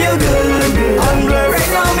me feel good. I'm blessed.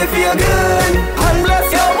 Right now me feel good. I'm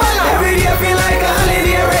blessed. Yo, every day I feel like a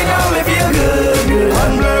holiday. Right now me feel good.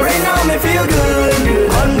 I'm blessed. Right now me feel good.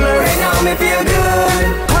 I'm blessed. Right now me feel good.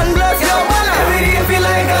 I'm blessed. Yo, every day I feel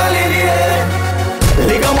like a holiday.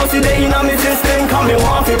 Liquor must be there in my system. Come me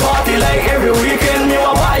want to party like every weekend. Me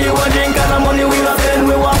wa buy you a drink and the money we wa spend.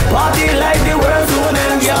 We wa party like the world soon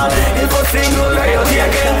and girl. If a single girl you take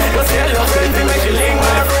again, you sell your friend to make you link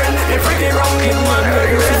my friend. If pretty wrong in man,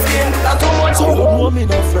 very risking. That's too much. You don't know me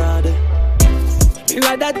no fraud. Me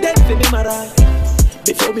rather dead for me mother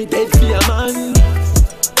before me dead for a man.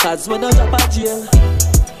 Cause when I drop a jail,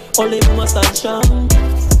 only me must stand strong.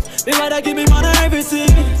 Me rather give me money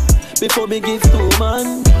everything before me give to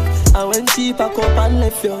man. And when she pack up and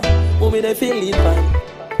left you, me they feel it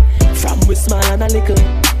bad. From we smile and a little,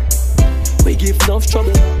 we give enough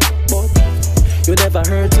trouble, but you never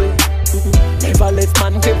hurt me. Never left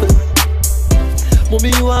man cripple.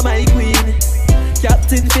 Mommy, you are my queen,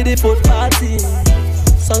 captain for the foot party.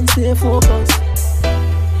 Sun stay focused,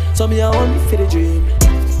 so me I want for the dream.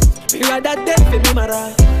 Me rather dead for me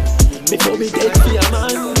mother before me dead for a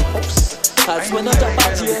man. Cause when I drop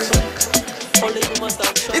a jail, only you must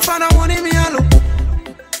have. If I don't want it, me a look.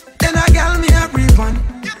 Then a girl me a brief one.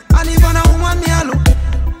 And if I don't woman me a look,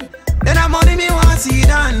 then a money me want see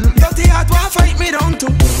done. Dirty heart want fight me down too.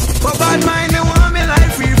 But bad mind me want me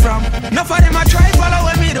life free from. Enough of them a try follow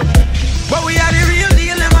what me do, but we are the real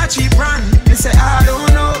deal, them a cheap brand. Me say I don't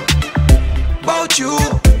know about you,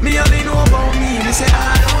 me only know about me. Me say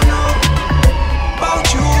I don't know about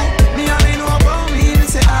you, me only know about me. Me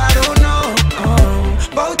say I don't know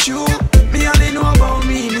about you, me only know about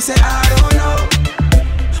me. Me say I don't know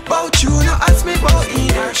about you, no ask me about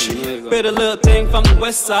either. Bit a little thing from the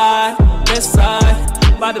west side, west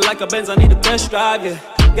side. Body like a Benz, I need a test drive, yeah.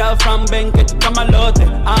 Girl from Benke to Kamalote.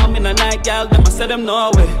 I'm in the night, girl, them I say them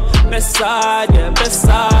no way. Best side, yeah, best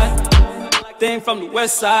side. Thing from the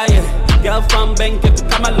west side, yeah. Girl from Benke to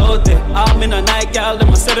Kamalote. I'm in the night, girl, them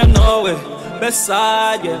I say them no way. Best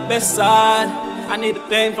side, yeah, best side. I need a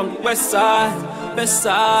thing from the west side. Best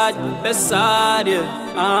side, yeah.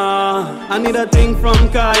 I need a thing from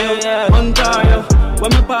Kyle, yeah, Ontario.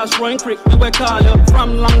 When me pass Rowan Creek, me we call you.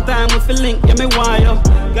 From long time we feel link, yeah me wire.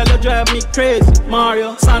 Girl you drive me crazy,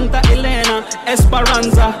 Mario, Santa Elena,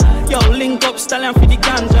 Esperanza. Yo, link up stallion for the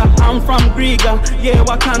ganja. I'm from Griga, yeah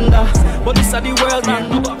Wakanda. But this are the world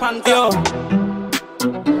and no Panther. Yo.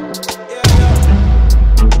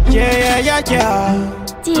 Yeah.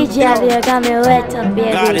 Dj-Aly, you got me wet up,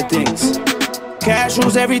 baby. Got the things. Cash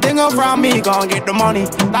rules everything around me, gon' get the money.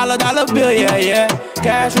 Dollar bill, yeah.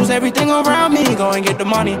 Cash rules everything around me, gon' get the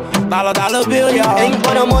money. Dollar bill, yeah. Ain't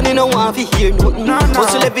got no money, no one fi hear nothing.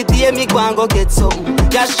 Hustle every day, me go and go get something.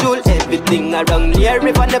 Cash rule everything around here.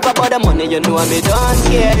 If I never got the money, you know me don't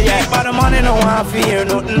care. Yeah, got the money, no one fi hear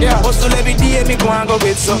nothing. Hustle every day, me go and go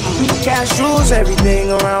get something. Cash rules everything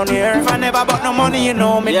around here. If I never got no money, you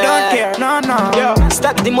know me don't care. No. Yeah.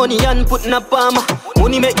 Stack the money and put in a palm.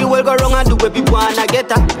 Money make you well go wrong and do what people wanna get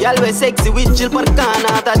her. Girl we sexy with chill for the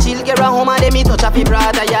corner. Ta chill get around home and then me touch a fi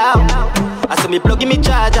brother, yeah. I see me plug in me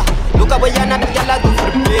charger. Look at where you're not, girl I do for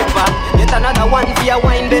the paper. Get another one for your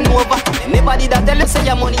wine bend over. Anybody that tell you say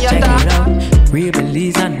your money at all. Real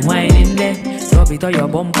Belizean wine in there. Rub it on your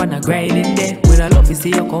bump and a grind in there. When I love to see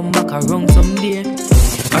you come back around someday.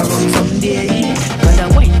 Gotta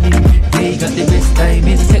wine in. They got the best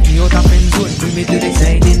timing. Take me out of friend zone, bring me to the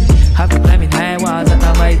siding. Have you climbing high walls,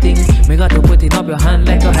 that's my thing. Me got to put it up your hand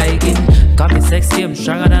like a hiking. Got me sexy, I'm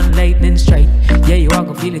stronger than lightning strike. Yeah, you are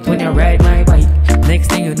gonna feel it when you ride my bike. Next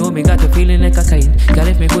thing you know, me got to feeling like a kite. Girl,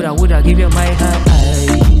 if me could, I woulda give you my heart.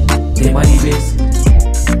 Them are the best.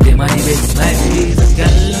 Them are the best. My face, girl,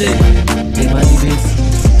 them are the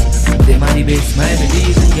best. Them are the best, my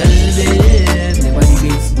Belizean girl them. Them are the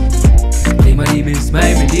best. Them are the best, my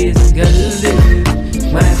Belizean girl them.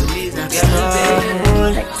 My Belizean girl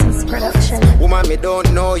them. Texas production. Woman, me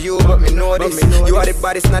don't know you, but me know this. You are the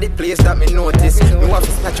baddest, not the place that me notice. Me want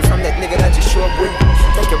to snatch you from that nigga that you show up with.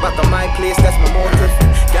 Take you back on my place, that's my motive.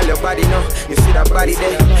 Girl, your body now, you see that body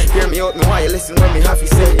there. Hear me out, me why you listen when me have to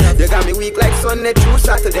say. You got me weak like Sunday through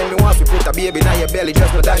Saturday. Me want to put a baby in your belly,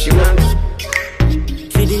 just know that she wants.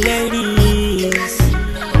 For the ladies,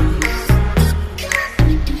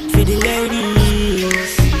 for the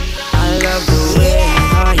ladies, I love the way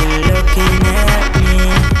how you're looking at me.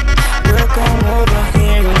 Girl, come over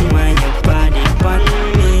here and wind your body pon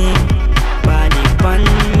me, body pon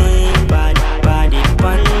me, body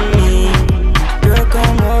pon me. Girl,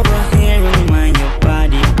 come over here and wind your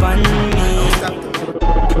body pon me.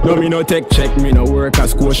 No, me no take check, me no work at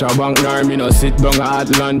Scotiabank, nor me no sit down at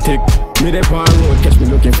Atlantic. Me dey on road, catch me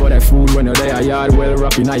looking for that food when you're there, yard well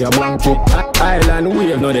wrapping in your blanket. Island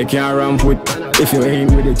wave, no they can't ramp with. If you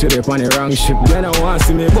ain't with it, you dey on the wrong ship. Then I want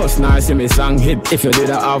see me bust, now see me song hit. If you did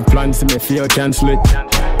have plans, see me feel cancel it.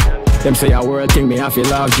 Them say a world thing, me have to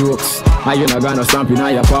laugh jokes. I you not gonna stamp in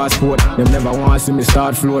your passport. Them never want see me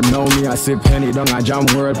start float. Now me a sip Henny down a jam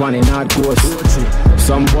world on the north coast.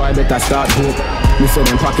 Some boy better start hope. Me say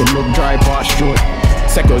them pocket look dry past throat.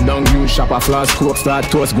 Settle down, you shop a flask, coke, start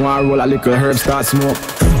toast, go and roll a little herb, start smoke.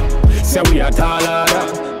 Say we are taller,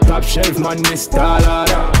 top shelf man, this taller,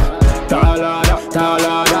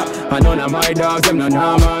 and none of my dogs, them no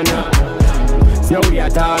man. Say we are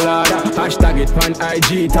taller, hashtag it on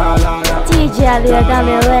IG taller. Dj-Aly, you got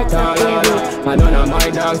me wet up, baby. And none of my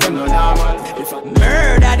dogs, them no man.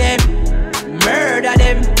 Murder them, murder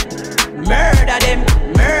them, murder them,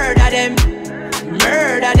 murder them,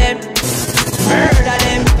 murder them. Murder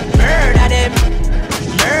them, murder them,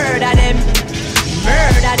 murder them,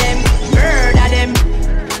 murder them, murder them,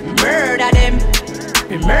 murder them,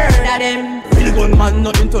 murder them. Real gun man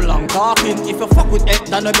not into long talking. If you fuck with it,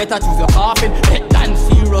 then you better choose your coffin. Head than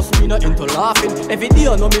serious, me not into laughing. Every day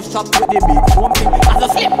I know me shop with the big something. As a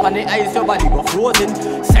slip on the ice, your body go frozen.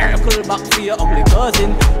 Circle back for your ugly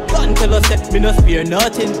cousin. Gun till you set me no spare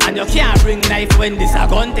nothing. And you can't bring knife when this a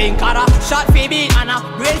gun thing. Cara, shot for beat, man,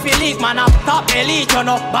 brain for leak, man, top elite, you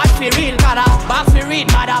know. Bad for real, cara, back for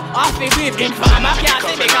read, mother. Off for grief, infam, I can't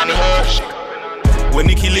see big on me. When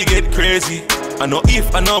the killie get crazy, I know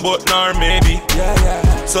if, I know but nor maybe.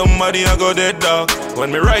 Somebody I go dead dog.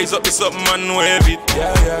 When me rise up to something and wave it.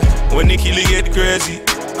 When the killie get crazy,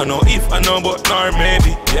 I know if, I know but nor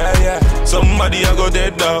maybe. Somebody I go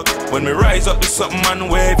dead dog. When me rise up to something and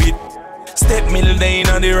wave it. Step middle lane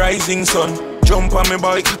on the rising sun. Jump on me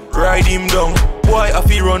bike, ride him down. Boy I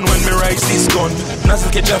feel run when me rise this gun.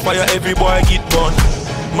 Nothing catch a fire, every boy get burned.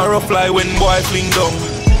 Marrow fly when boy fling down.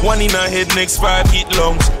 One in a head, next 5 hit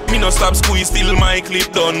lungs. Me no stop squeeze till my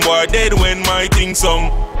clip done. Boy dead when my thing song.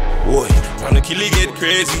 Boy, when the killie get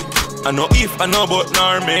crazy, I know if, I know but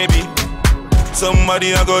nor maybe.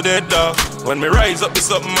 Somebody I go dead dog. When me rise up to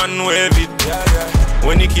something and wave it.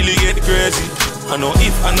 When the killie get crazy, I know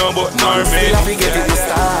if, I know but nor maybe.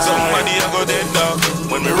 Somebody I go dead dog.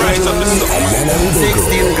 When me rise up to something.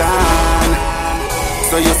 16 gone.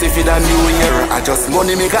 So you see for the new year, I just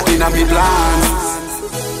money me got in a me plans.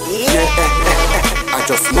 I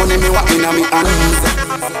just money me what in a me hands.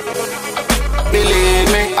 Believe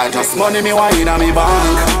me, I just money me what in a me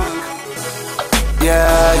bank.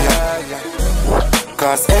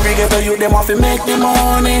 Cause every ghetto you them have to make the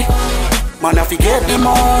money. Man have to get the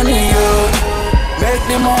money, make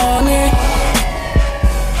the money.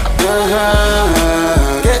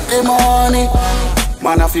 Get the money.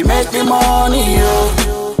 Man have to make the money,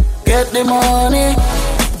 get the money.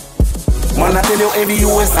 Man I tell you every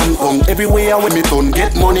US and come, everywhere when me turn.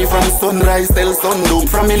 Get money from sunrise till sundown.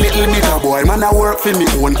 From me little bit of boy, man I work for me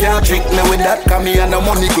own. Can't trick me with that, cause me and the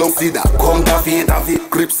money club. See that, come to feet of it,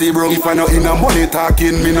 Cripsy bro. If I know in the money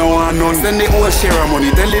talking, me no want none. Send the whole share of money,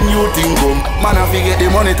 telling you thing come. Man I forget the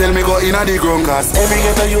money, tell me go in the ground. Cause every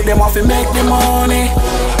ghetto you them have to make the money.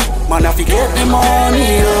 Man I forget the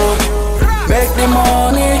money, make the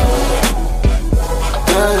money.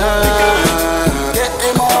 Get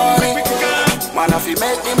the money. Man, if you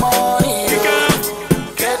make the money,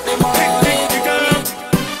 get the money.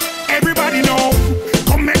 Everybody know,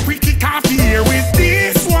 come make we kick off the year with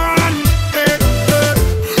this one.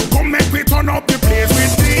 Come make we turn up the place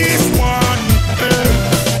with this one.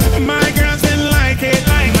 My girls didn't like it,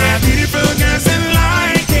 my beautiful girls didn't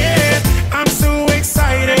like it. I'm so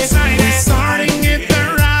excited, we're starting it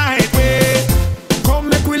the right way. Come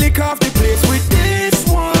make we lick off the place with this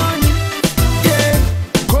one.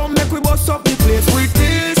 Come make we bust up the place with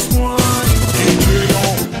this one.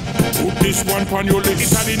 This one pan your list.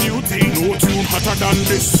 It's a the new thing. No tune hotter than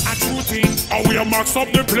this. A true thing. And we a max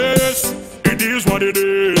up the place. It is what it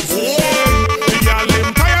is. The y'all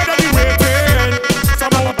them tired of the waiting. It's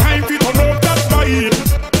about time to turn up that vibe.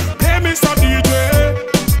 Hey, Mr. DJ.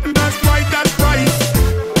 That's right, that's right.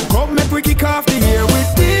 Come make we kick off the year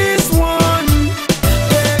with this one.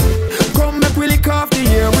 Yeah. Come make we kick off the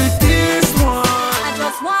year with this one. I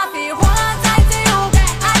just want to hold on tight to you.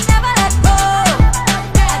 I never let go.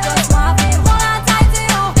 I just want to hold on tight to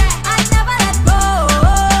you. I never let go.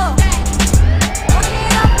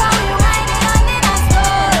 Walking up how you whining on the dance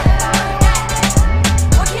floor.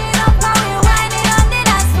 Walking up how you whining on the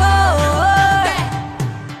dance floor.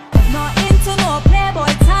 Not into no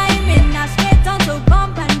playboy timing. Now straight on to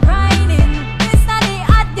bump and grinding. This not the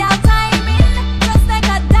hot girl timing. Just like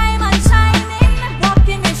a diamond shining.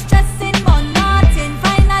 Walking is stressing but nothing.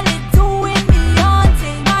 Finally doing me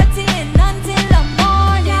haunting. Partying until the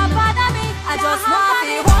morning. Yeah, bother me. I just want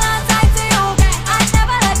to hold on tight to you. I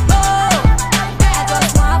never let go. I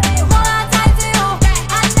just want to hold on tight to you.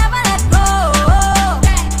 I never let go.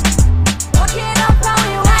 Walking up how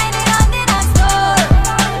you whining on the dance floor.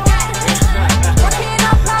 Walking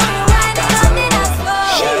up how you whining on the dance floor.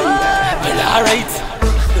 Alright.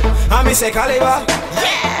 I me say Caliber.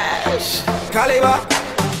 Yes. Caliber.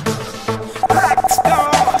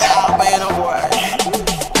 Rockstar. Yeah, man, oh boy.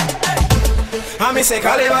 I me say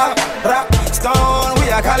Caliber. Rockstone, we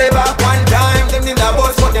are Caliber. One time, them did the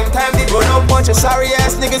boss, but them time did run up. Bunch of sorry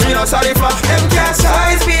ass niggas, we not sorry for. Them can't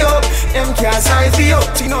size me up. Them can't size me up.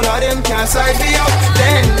 See, none of them can't size me up.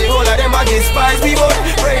 Then the whole of them are despise me, but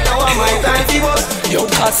right now I'm my time to bust. Yo,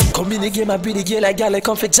 cuz, come in the game, I be the girl, like gal, I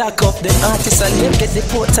come for jack up. Them artists and lame, get the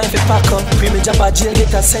port time for pack up. Premium job a jail,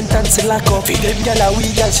 get a sentence to lock up. Feed them gal, a we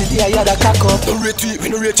gal, she there, yeah, the cock up. No rate we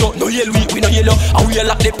no rate you, no yell we no yellow. And we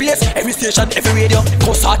lock the place, every station, every radio.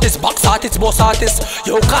 Coast artists, box artists, boss artists.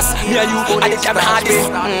 Yo, cuz, me and you, and the camera artists.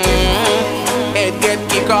 Head get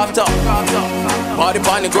kick off top. Party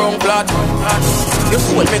on the ground flat. You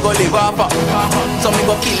fool me go live off. So me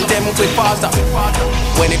go kill them quick faster.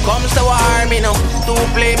 When it comes to war, me no to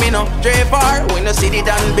play me no stray far. When you see the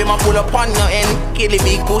Dan be my pull up on your end. Kill the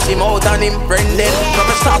big push him out and him friend then. From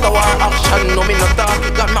the start of war action, no me no talk.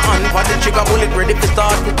 Got my hand for the trigger bullet ready to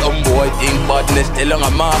start. Some boy think badness still on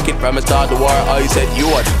a market. From the start of war, I said you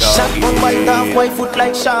are the dog. Shot one bite off, white foot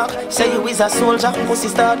like shark. Say you is a soldier, pussy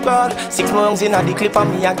start crawl. 6 months in a the clip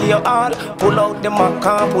and me a give you all. Pull out the Mac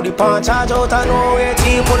and put the pan charge out and nowhere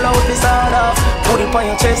to pull out the sword off. Put it on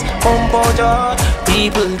your chest, pump out your heart.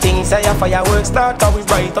 People think say a fireworks start, cause we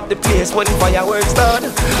bright up the place when the fireworks start.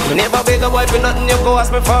 We never beg a boy for nothing, you go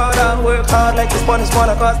ask my father. Work hard like the Spanish fall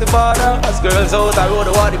across the border. As girls out the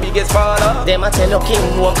road, the biggest father. Them a tell your king,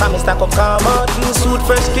 won't come and stack up karma. New suit,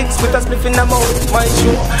 fresh kicks with a spliff in the mouth. My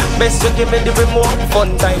shoe, best you give me the remote.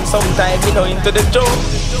 Fun time, sometime, me no into the joke.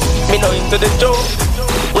 Me no into the joke.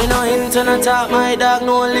 We no into no talk, my dog,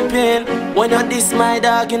 no only pain. When you diss my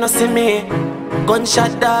dog, you no see me.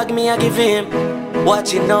 Gunshot dog, me a give him.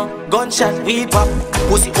 Watch it now, gunshot, weed pop.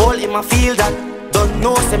 Pussy hole in my field that. Don't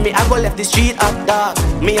know, say me I go left the street at dog.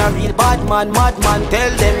 Me a real bad man, madman. Tell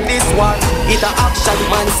them this one. It a action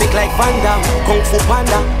man, sick like Van Damme. Kung Fu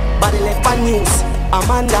Panda, body left on news.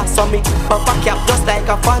 Amanda, so me papa cap just like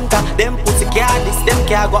a Fanta. Them pussy careless, them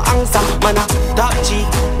can't go answer. Man a top G,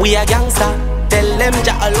 we a gangster. Tell them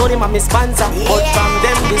ja alone him a me sponsor. But from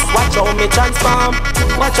them this watch how me transform.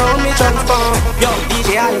 Watch how me transform. Yo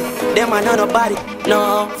Dj-Aly, them a no nobody.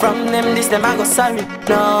 No, from them this them I go sorry.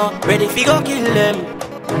 No, ready fi go kill them.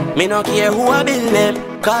 Me no care who I build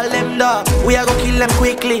them. Call them dog, we a go kill them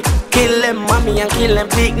quickly. Kill them mommy and kill them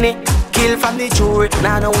picnic. Kill from the jury,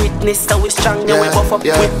 now no witness. So we strong, we buff up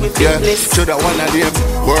with fitness. Shoulda one of them,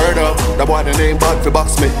 word up. The boy the name bad fi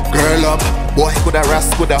box me, girl up. Boy coulda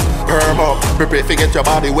rest, coulda perm up. Prepare fi get your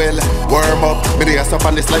body well, warm up. Me dey stuff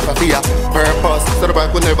on this life I fear purpose. So the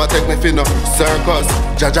boy could never take me fi no circus.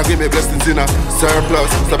 Jaja give me blessings in a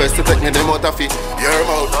surplus. So best to take me them out of fi your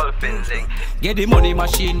mouth. Get the money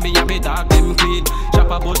machine, me and me dog them clean.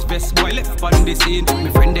 Chop a bus vest, boy left on the scene.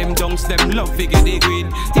 Me friend them dunks, them love fi get the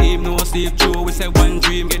green. Team no sleep through, we say one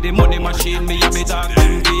dream. Get the money machine, me and me dog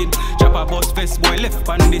them clean. Chop a bus vest, boy left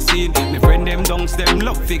on the scene. Me friend them dunks, them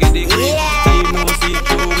love fi get the green. Team no sleep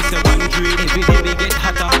through, we say one dream. Every day we get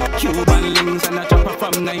hotter. Cuban links and a chopper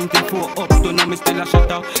from 94 up to now me still a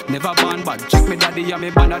shutter. Never born bad, check me daddy and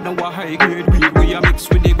me banner. Now a high grade we a mix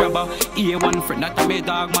with the grabber. A1 friend that a me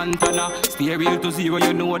dog Montana. Stay real to zero,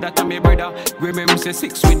 you know that a me brother. Remember say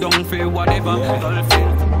 6 we don't fail whatever.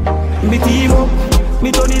 Me team up,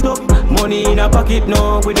 me turn it up. Money in a pocket,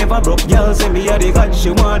 no, we never broke. Girl say me a the god, she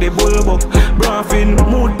want the bull buck. Braffin,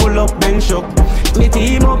 mood pull pull up, bench up. Me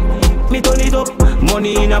team up, me turn it up.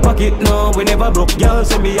 Money in a pocket, no, we never broke. Girl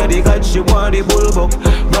say me a the god, she want the bull buck.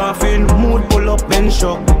 Raffin, mood, pull up, bench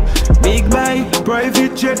up. Big buy,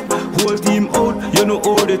 private jet, whole team out, you know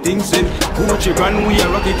all the things said. Coach it run, we a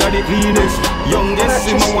rock it at the cleanest. Youngest,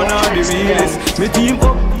 him a one of the realest. Me team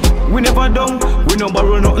up, we never down, we no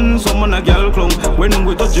borrow nothing, some man a girl clung. When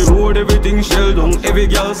we touch the road, everything shell down. Every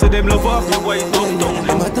girl say them love off your white tongue down.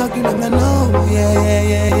 I'm a talking them, I know, yeah.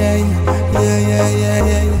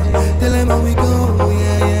 Tell them how we go,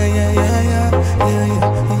 yeah.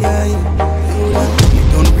 You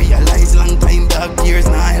don't realize long time, dark years,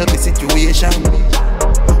 now help the situation.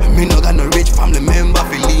 Me no got no rich family member,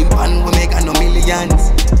 feeling pan, we make no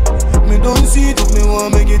millions. Me don't see it, if me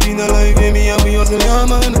want make it in a life, yeah, me have me hustle, yeah,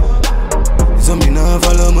 man. So me nah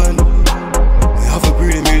follow, man. Me have a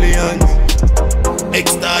pretty millions.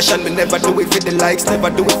 Extortion, me never do it for the likes, never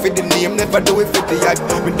do it for the name, never do it for the act.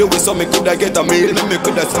 Me do it so me coulda get a meal, me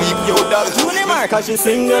coulda sleep, yo dog. Julie Marca, she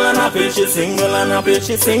single and happy, she single and happy,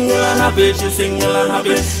 she single and happy, she single and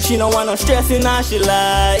happy. She no want no stress in her she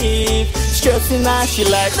life, stress in her she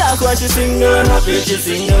life. That's why she single and happy, she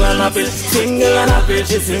single and happy, single and happy,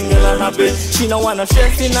 she single and happy. She no want no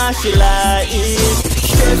stress in her she life,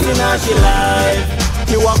 stress in her she life.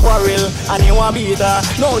 You a quarrel and you a beat her.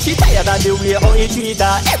 No, she tired of the way how he treat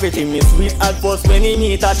her. Everything is sweet at first when he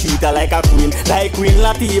meet her. Treat her like a queen, like Queen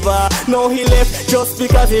Latifah. Now he left just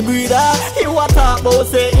because he breed her. He wa talk about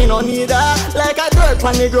say he no need her. Like a dirt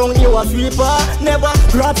on the ground, he was sweeper. Never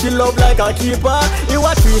grab she love like a keeper. He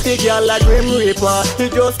wa treat a girl like Grim Reaper. He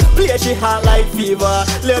just play she heart like fever.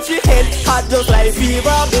 Left she head hot just like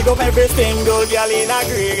fever. Big up every single girl in a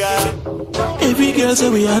Grega. Every girl say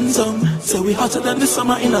we handsome, say we hotter than the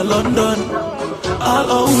summer in a London. All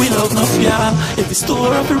oh we love no yeah. Every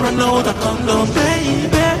store up we run out of condom, baby.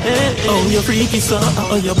 Oh you freaky son,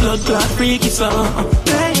 oh your blood clot freaky son,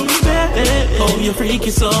 baby. Oh you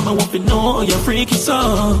freaky son, I want to know oh you freaky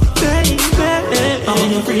son, baby. Oh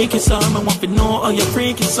you freaky son, I want to know oh you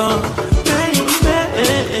freaky son, baby.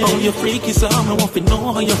 Oh you freaky son, I want to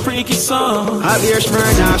know oh you freaky son. Javier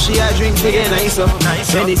Murda, she a drink to get nice up.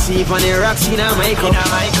 When they see on the rocks in a mic up.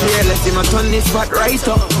 Fearless, him a turn this spot right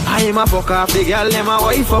up. I am a fuck off the girl, them a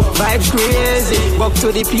wife up. Vibes crazy, buck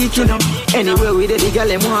to the peak, you know. Anywhere with the girl,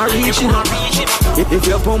 them want reach, you know. If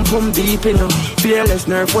you pump deep, you know. Fearless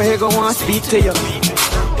nerve, where you go want speak to you.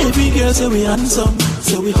 Every girl say we handsome,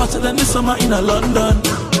 say we hotter than the summer in a London.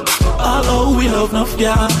 All oh we love enough,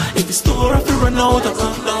 yeah. Every store if we run out of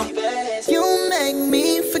condom. You make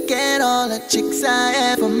me forget all the chicks I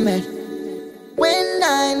ever met. When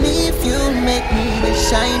I leave, you make me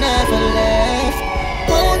wish I never left.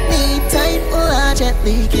 Hold me tight while I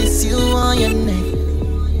gently kiss you on your neck.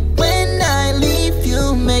 When I leave,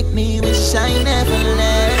 you make me wish I never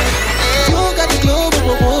left. You got the glow, boo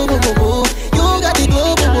boo boo boo boo. You got the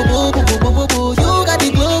glow, boo boo boo boo boo boo. You got the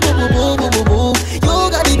glow, boo boo boo boo boo. You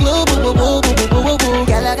got the glow, boo boo boo boo boo boo.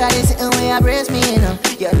 Girl, I got it sitting where you brace me, you know.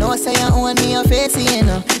 You know, say you own me, your face, you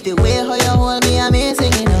know. The way how you hold me,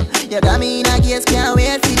 amazing, you know. You got me in a case, can't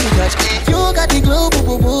wait for you touch. You got the glow, boo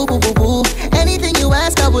boo boo boo boo boo. Anything you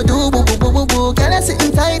ask, I will do, boo boo boo boo boo. Girl, I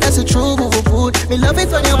sitting tight, that's a true boo boo boo. Me love it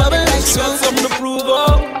when you bubble like so. Got something to prove,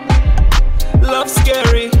 oh. Love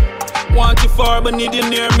scary. Want you far, but need you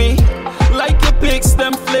near me. Like your pics,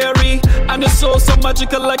 them flary. And your soul so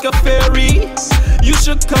magical like a fairy. You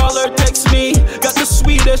should call or text me. Got the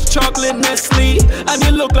sweetest chocolate Nestle. And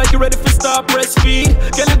you look like you're ready for start breastfeed.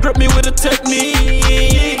 Can you grip me with a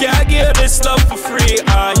technique? Can't get this love for free,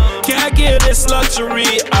 I can't get this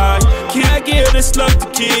luxury, I can't get this love to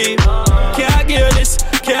keep. Can't get this,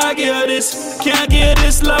 can't get this, can't get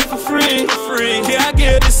this love for free, can't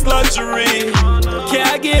get this luxury,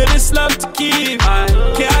 can't get this love to keep. I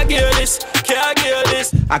can't get this, can't get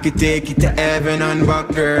this. I could take it to heaven and back,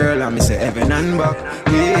 girl. I me say heaven and back.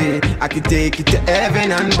 Yeah, I could take it to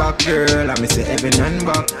heaven and back, girl. I me say heaven and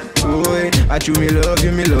back. Boy, I true me love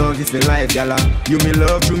if you like, gala. You me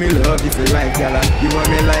love if you like, gala. You want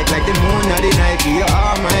me like the moon or the night. You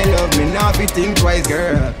are my love, me not be think twice,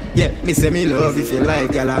 girl. Yeah, me say me love if you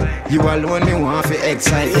like, gala. You alone me want to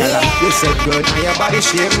excite, gala. You said good and your body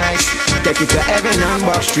shape nice. Take it to heaven and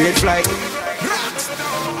back, straight flight.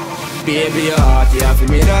 Baby, your heart, you have to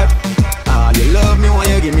me that. All you love me when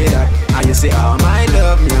you give me that. And you say, oh my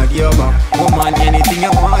love, me I give you back. Woman, anything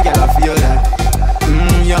you want, girl, I feel that.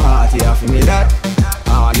 Your heart, you have to me that.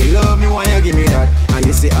 All you love me when you give me that. And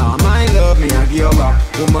you say, oh my love, me I give you back.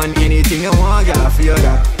 Woman, anything you want, girl, I feel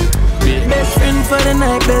that. Best friend for the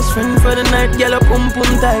night, best friend for the night, girl, pum pum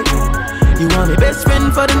tight. You want me best friend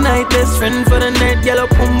for the night, best friend for the night, girl,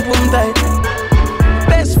 pum pum tight.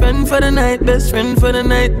 Best for the night, best friend for the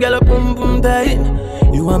night, girl a boom boom tight.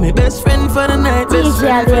 You are my best friend for the night, best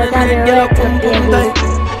friend for the night, girl a boom boom tight.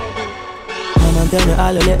 Come and tell me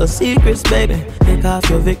all your little secrets, baby. Take off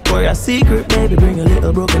your Victoria's Secret, baby. Bring a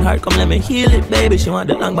little broken heart, come let me heal it, baby. She want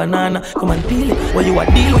the long banana, come and peel it. What you a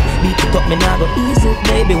deal with? Beat it up, me now go easy,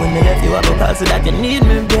 baby. When they left you, I go call so that you need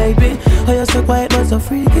me, baby. Oh, you're so quiet but so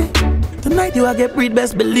freaky. Tonight you a get breed,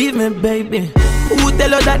 best believe me, baby. Who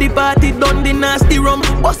tell us that the party done, the nasty rum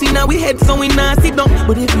busting now we head so we nasty down.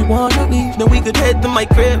 But if you wanna leave, then we could head to my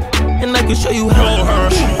crib and I can show you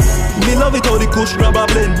how. Me love it how the kush grab a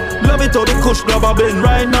blend. Love it how the kush grab a blend.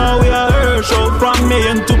 Right now we are HERSH out from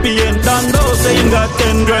Mayan to PN. Dando saying got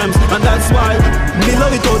 10 grams, and that's why me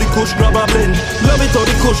love it how the kush grab a blend. Love it how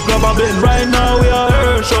the kush grab a blend. Right now we are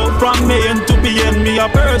HERSH out from Mayan to PN. Me a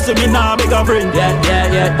person, me nah beg a friend.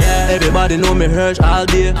 Yeah. Everybody know me HERSH all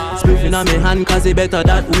day. Spiffing on me hand cause it better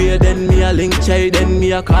that way. Then me a link Che, then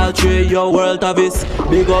me a call Trey. Yo, world of this,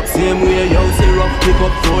 big up same way. Yo, say rock, pick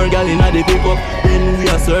up 4 gal inna the pick up. Then we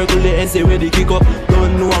a circle the and say where they kick up.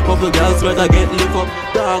 Don't know a couple girls better get lift up.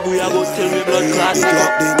 Dog, we a go till we blood clot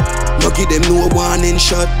stop. No give them no warning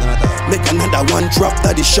shot. Make another one drop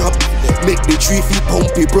to the shop. Make the 3 feet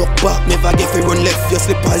pumpy broke back. Never get fi run left your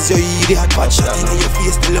slippers, you idiot. Bad shot inna your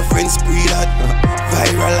face till your friends spree that.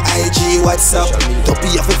 Viral IG, WhatsApp.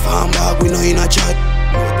 Toppy of a farm dog, we know in a chat.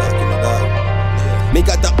 Me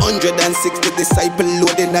got the 160 disciple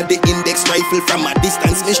loaded at the index rifle. From a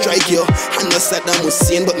distance me strike you. I know Saddam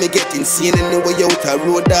Hussein but me get insane anyway out a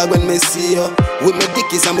road dog when me see you. With me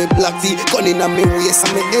dickies and me black tee, gun in me waist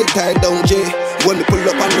and me head tied down J. When me pull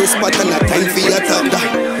up on the spot and a time for your top dog.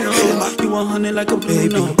 You a honey like a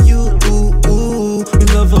baby. You me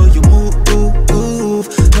love how you move.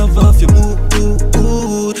 Love how you move.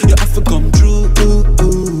 You have to come true.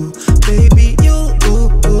 Baby, you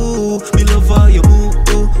me love how you move.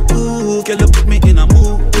 Girl, you put me in a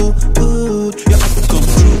mood. You have to come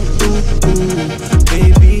through,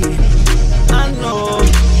 baby. I know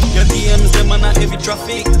your DMs them and a heavy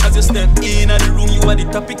traffic. As you step in the room, you are the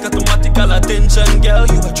topic. Automatical attention, girl,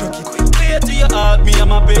 you a trucky. Play to your heart, me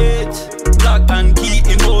I'm a bitch. Black and key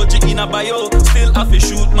emoji in a bio. Still have to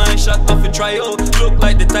shoot my shot, have to try out. Look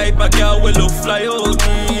like the type of girl will look fly out.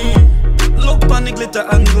 Look on the glitter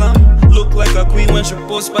and glam. Look like a queen when she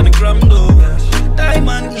post on the gram though.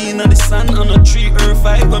 Diamond in the sun on a 3 or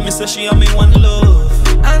 5. When me say she and me one love.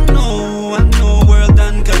 I know world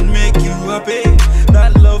and can make you happy.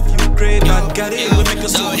 That love you crave, God got it, will make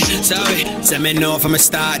us all shoot. Sorry, say me know from the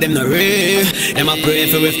start, them no real. Them I pray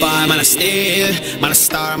for with fire, man I steal. Man a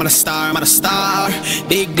star, man a star, man a star.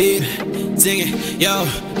 Big deal, sing it, yo.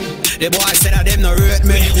 The boy said that them no hurt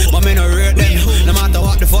me, but me no hurt them. No matter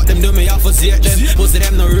what the fuck them do, me I forsake them. Most of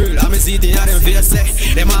them no rule, I'm a seat in them face say.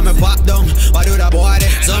 Them on me pop down, what do the boy there?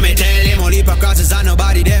 So me tell them, only for crosses and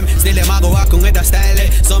nobody them. Still them I go walk on with a style there.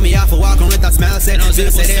 So me have to walk on with a smell say. No still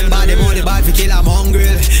say them bad, them only bad for kill a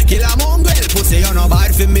mongrel. Kill a mongrel, pussy you no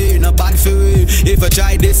bad for me, no bad for we. If I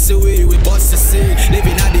try this way, we bust the scene.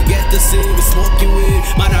 Living at the ghetto scene, we smoking weed.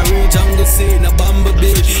 Man I real jungle scene, a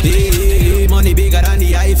bumblebee. Hey, money bigger than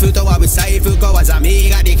the Eiffel Tower. We cypher go as a me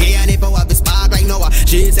got the key and the power to spark like Noah.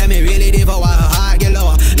 She said me really devour her heart get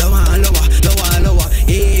lower, lower and lower, lower and lower.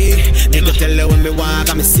 Hey, they could tell her when me walk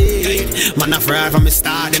and me see it. Man I fry from the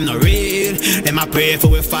start, them no real. Them I pray for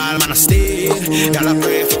we fall, man I steal. Girl I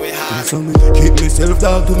pray for we heart. So me keep myself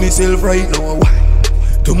down to myself right now. Why?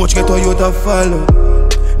 Too much get you to follow.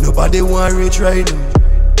 Nobody want rich right now.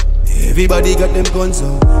 Everybody got them guns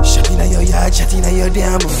out. Shot in your yard, shot in your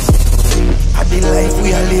damn house. At the life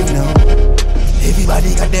we are live now.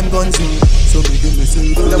 Everybody got them guns in. So me give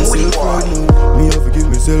myself right now. Me have to give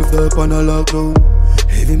myself up on a lockdown.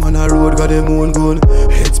 Every man a road got them own gun.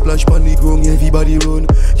 Head splash pan the ground, everybody run.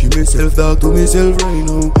 Give myself talk to myself right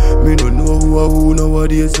now. Me don't know who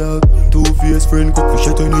nowadays talk. Two-faced friend cook for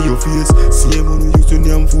shit on your face. Same one who used to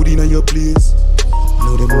name food in your place.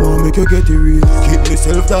 Now them want make you get it real. Keep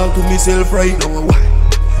myself talk to myself right now. Why?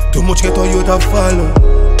 Too much get you to follow.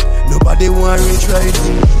 Nobody want rich right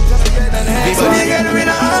now. So me get rid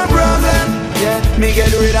of all problem. Yeah, me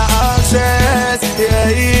get rid of all stress. Yeah,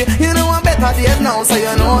 you know I'm better days now, so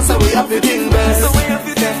you know, so we have to think best.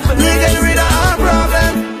 Me get rid of all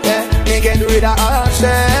problem. Yeah, me get rid of all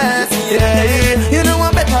stress. Yeah, you know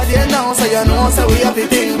I'm better days now, so you know, so we have to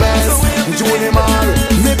think best. Junior Mar,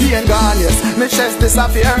 me pain gone, yes. Me chest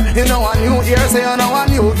disappear. You know a new year, so you know a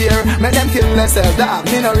new gear. Make them kill themselves, dog.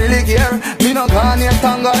 Me no really care. Me no gone yet,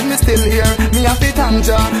 thank God me still here. Me have to thank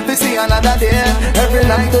Jah to see another day. Every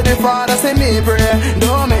night to the Father say me pray.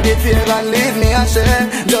 Don't make it fail and leave me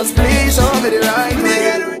ashamed. Just please show me the right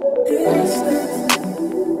way.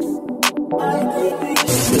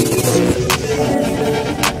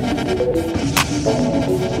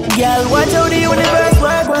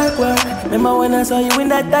 when I saw you in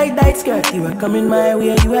that tight skirt, you were coming my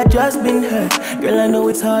way, you had just been hurt. Girl, I know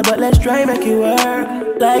it's hard, but let's try make it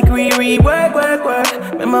work. Like Riri, work.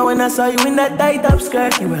 Remember when I saw you in that tight up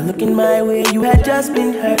skirt, you were looking my way, you had just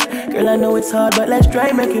been hurt. Girl, I know it's hard, but let's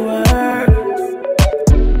try make it work.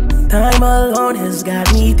 Time alone has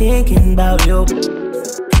got me thinking about you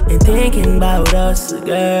and thinking about us,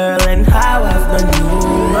 girl, and how I've done you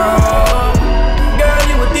wrong. Girl,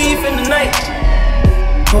 you were deep in the night.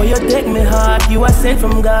 Oh, you take me hard, you are sent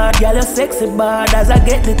from God. Girl, you're sexy bad, as I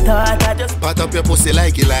get the thought, I just pat up your pussy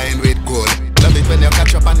like you lying with gold. Love it when you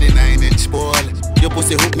catch up on the 9-inch pole. Your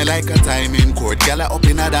pussy hook me like a timing cord. Girl, up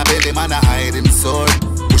in the belly, man, a hiding sword.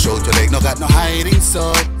 Push out your leg, no got no hiding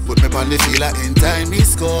sword. Put me on the feeler in time, he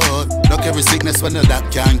scored. Knock every sickness when the doc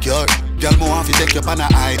can't cure. Girl, me want to take you on a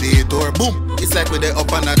ID tour. Boom, it's like we they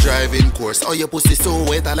up on a driving course. Oh, your pussy so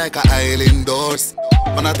wet, I like a island doors.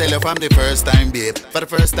 When I tell you from the first time, babe. For the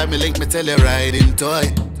first time you link me, tell you riding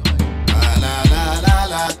toy. La la la la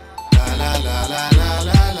la la la la la la la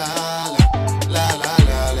la la.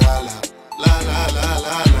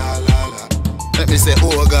 Let me say,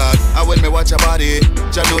 oh God, and when me watch your body,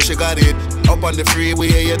 Jah know she got it. Up on the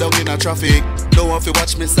freeway, you down in a traffic. Don't want to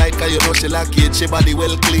watch me side, cause you know she like it. She body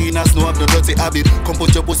well clean, as no have no dirty habit. Come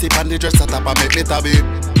put your pussy on the dress at top and make me tab it.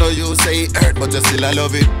 No, you say it hurt, but you still I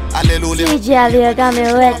love it. Hallelujah. Dj-Aly, you got me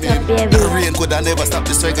wet up, baby. Rain could have never stop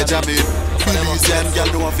this reggae jamming. BELIZEAN, girl,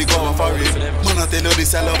 don't want to go on for it. Man, I tell you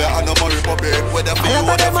this, I love it, I no more republic. Whether for you,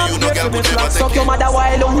 whether for you, no girl would never take it. Suck your mother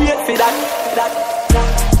while you wait for that.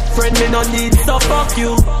 Friend, me no need, so fuck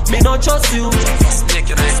you. Me no trust you.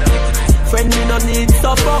 Friend, me no need,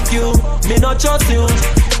 so fuck you. Me no trust you.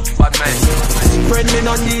 Bad man. Friend, me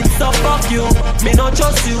no need, so fuck you. Me no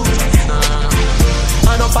trust you.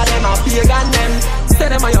 Enough of them a pagan them. Say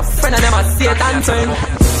them are your friend and them a Satan friend.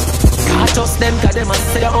 Can't trust them cause them a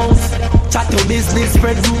say your own. Chat your business,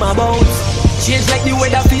 spread rumor about. Change like the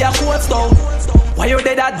weather for your coat down. Why you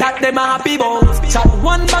dead at that, them a happy about. Chat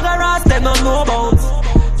one bag of rats, them don't know about.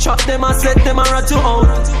 Chop them and set them and rat you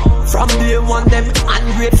out. From day one, them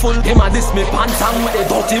ungrateful. Them a diss me pants and with a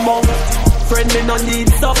dirty mouth. Friend, me no need,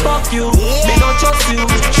 so fuck you. Me no trust you.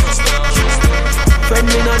 Friend,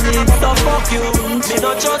 me no need, so fuck you. Me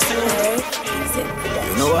no trust you.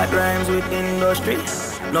 You know what rhymes with industry?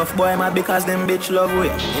 Enough boy mad because them bitch love way.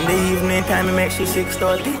 In the evening time me make she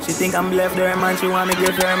 6:30. She think I'm left there man, she want me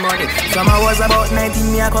give her money. From I was about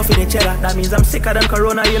 19, me a coffee the cheddar. That means I'm sicker than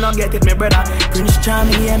corona, you don't get it me brother. Prince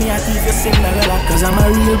Charming, hear me a thief, you Cinderella. Cause I'm a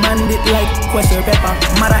real bandit like Quester Pepper.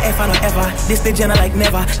 Mother ever no ever, this the general like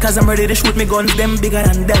never. Cause I'm ready to shoot me guns, them bigger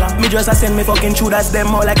than Della. Me just a send me fucking shooters, them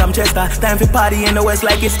more like I'm Chester. Time for party in the west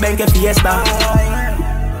like it's Benke Fiesta.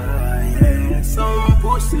 Some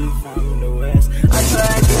pussy from the west. I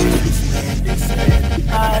try to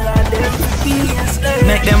all of them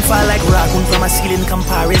make them fall like raccoon from a ceiling.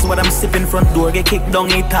 Compares what I'm sipping front door. Get kicked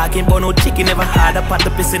down, ain't talking. But no chicken never had a pot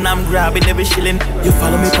of pissing. I'm grabbing every shilling. You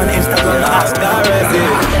follow me on Instagram, ask already.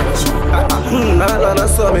 Nah,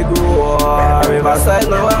 so me grow up. Riverside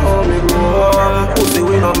now I home me grow up. Pussy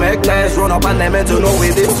we no make nice. Run up and them and to know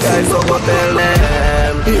with this guy. So go tell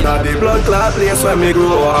them. In a the blood clot place when me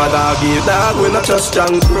grow up. Dog give dog we not just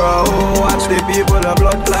strong crow. Watch the people the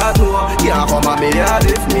blood clot know. Yeah, come at me yard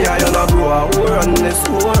if me I you no grow up. Who run this?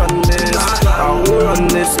 Who run this? Who run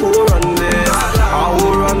this? Who run this? Who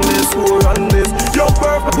run this? Who run this? Yo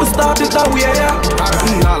perfect we start it that way yeah.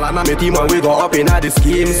 Nah, me team and we go up in a the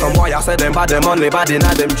scheme. Some boy I said them bad them only bad in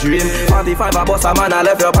a them dream. 45 a boss a man I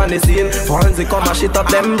left up on the scene. Forensic come and shit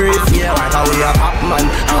up them brief. Yeah, right how we a pop man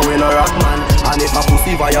and we no rock man. And if a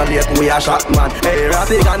pussy violate we a shot man. Hey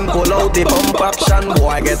ratty gun pull out the pump action.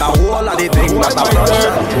 Boy get a whole of the thing not a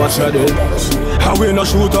fraction. What you do? I will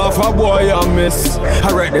not shoot off a boy and miss.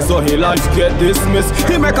 I read this so he life get dismissed.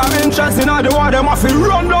 He make an entrance in all the war them have to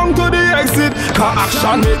run down to the exit. Cause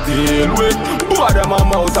action me deal with. Boy them a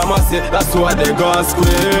mouth and a say that's why they gon'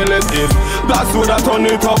 squeal it. If that's who that turn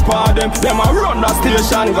it up on them a run the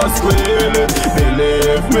station go squeal it.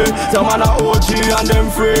 Believe me, some man a OG and them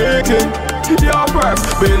freaking. Yo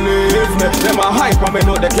perf, believe me, them a hype and me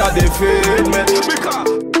know they can't defeat me. Because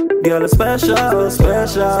girl is special,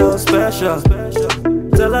 special, special.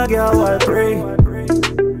 Tell a girl why pray.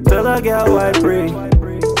 Tell a girl why pray.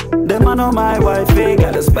 Them I know my wifey.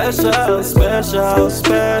 Girl is special, special,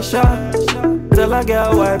 special. Tell a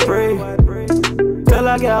girl why pray. Tell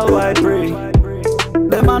a girl why pray.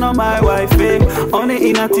 Them I know my wifey. Only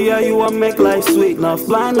in a tear you want make life sweet. Now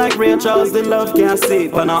blind like Ray Charles, the love can't see.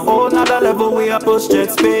 On a whole nother level we a push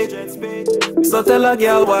jet speed. So tell a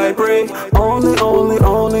girl why pray. Only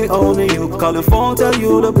you. Call the phone, tell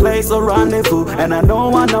you the place a rendezvous. And I know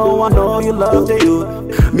you love the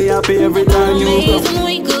youth. Me happy every time you go. Amazing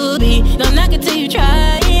we could be. Don't knock it till you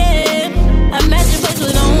try it. I met your place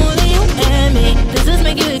with only you and me. Does this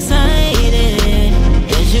make you excited?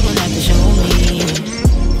 Yes, you gon' have to show me.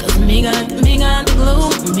 Cause me got the glue.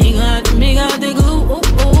 Me got the glue. Ooh,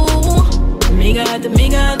 ooh. Me got the glue. Me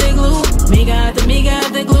got the glue. Me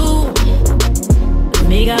got the glue.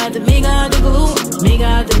 Me got the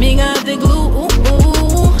glue. Ooh,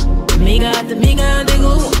 ooh. Me got the glue.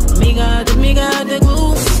 Me got the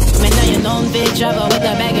glue. Man, now you don't fit travel with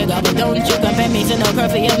a bag of girl, but don't you compare me to no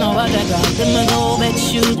curvy, you know what I got. Then I go bet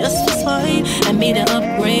you just for spite and me to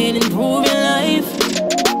upgrade and improve your life.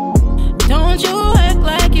 Don't you act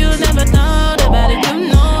like you never thought about it. You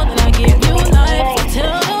know that I give you life. So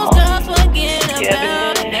tell those girls forget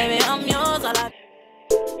about it, baby. I'm yours. I like.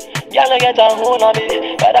 Y'all get a hold on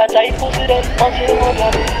me, got that tight pussy there, until you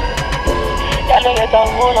got it. Y'all get a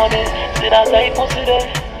hold on me, see that tight pussy there.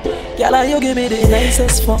 Y'all you give me the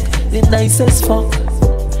nicest fuck, the nicest fuck.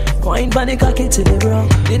 Wine bunny cocky till it rock,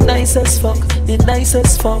 the nicest fuck, the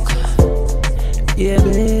nicest fuck. Yeah,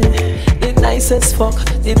 baby, the nicest fuck,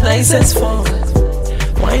 the nicest fuck.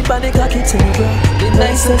 Wine bunny cocky till it rock, the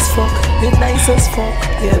nicest fuck,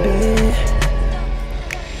 yeah, baby.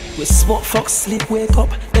 We smoke, fuck, sleep, wake up,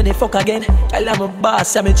 then they fuck again. I am a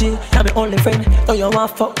boss, I'm a G, I'm my only friend. Now you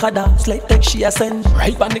want fuck her dance, like take she a send.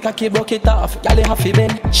 Right on the cocky, broke it off, y'all have to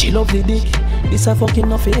bend. She love the dick, this a fucking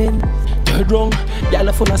nothing end. Third wrong,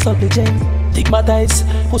 y'all full of salty gem. Stigmatize,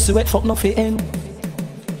 pussy wet, fuck nothing end.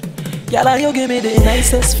 Y'all you give me the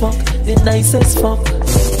nicest fuck, the nicest fuck.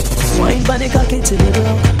 Wine on the cocky till it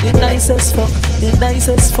rock, the nicest fuck, the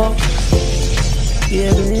nicest fuck.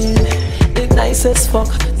 Yeah, baby. The nicest fuck,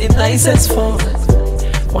 the nicest fuck.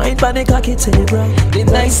 Wine pan the cocky till it brown. The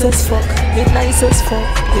nicest fuck, yeah, baby.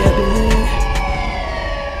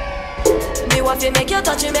 Me want to make you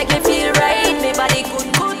touch, you make me feel right. Me body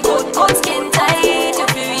good, skin tight.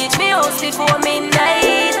 If you reach me house before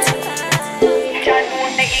midnight.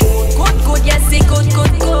 Good, yes, it good.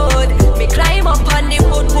 Me climb up on the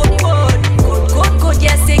wood. Good,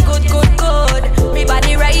 yes, it good. Me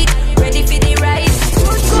body right, ready for the ride.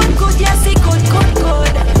 Good, yes, it good.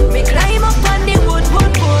 Me climb up on the wood.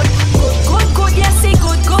 Good, yes, it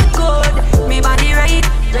good. Me body right,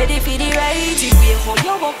 ready for the ride. The way how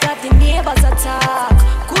you walk that the neighbors attack.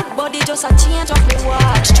 Good body just a change of the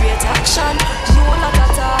watch. Straight action, no lot of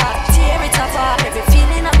talk. Tear it apart, every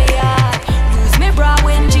feeling of me heart. Lose me bra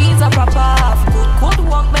when jeans are proper. Good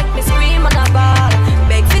walk make me scream on a ball.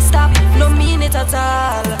 Beg fi stop, no mean it at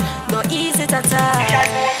all. No easy at all.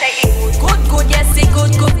 Good, yes, it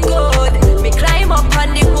good. Me climb up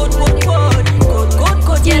on the wood.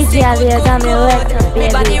 Good, yes, it good. Me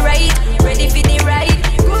body right, ready for the ride.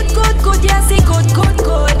 Good, yes, it good.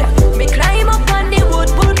 Me climb up on the wood.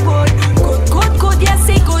 Good, yes,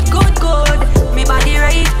 it good. Me body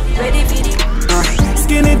right, ready for the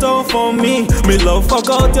Skin it out for me. Me love fuck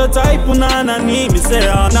out your type, punana need. Me say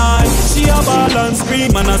all night. She a ball and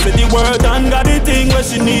scream, and I say the word and got the thing where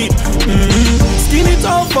she need. Skin it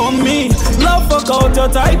out for me. Love fuck out your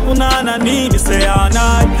type, punana need. Me say all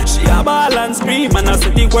night. She a ball and scream, and I say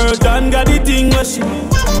the word and got the thing where she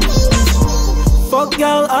need. Fuck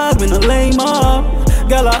girl, I me no lame up.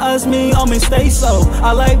 Girl, I ask me how me stay so.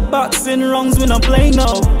 I like boxing rungs when I play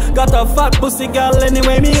no. Got a fat pussy girl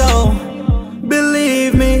anyway me go.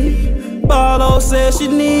 Believe me, Balla say she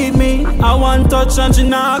need me. I want touch and she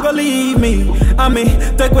not gonna leave me. I mean,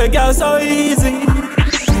 take away girl so easy.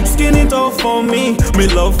 Skin it out for me. Me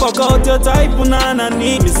love fuck out your type, punana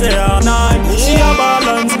need. Me say all night. She a ball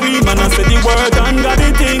and scream, and I say the word and got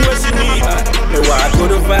the thing where she need. Me walk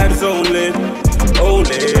with the vibes only.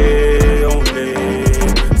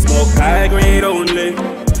 Smoke high grade only.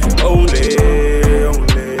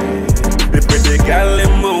 The pretty girl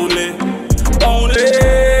them only.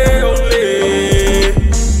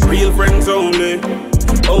 Real friends only.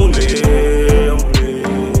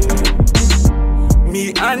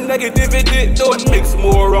 Me and negativity don't mix.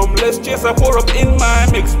 More rum, less chase. I pour up in my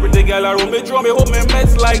mix. Pretty girl around me draw me hold me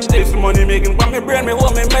meds like this. Money making from me brain, me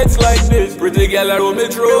hold me meds like this. Pretty girl around me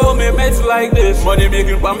draw hold me meds like this. Money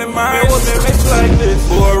making from me mind, me hold me meds like this.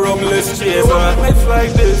 More rum, less chase. I hold me meds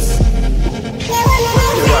like this.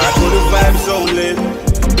 You are to the vibes only.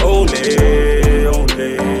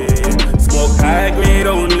 Smoke high grade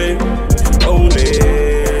only.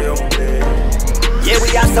 Yeah, we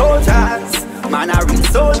are soldiers, man a real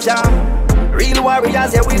soldier. Real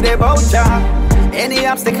warriors, yeah, we the vulture. Any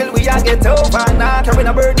obstacle we are get over. Not carrying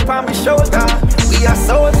a burden on my shoulder. We are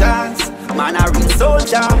soldiers, Man a real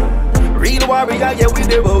soldier, real warrior, yeah we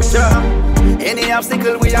the vulture. Any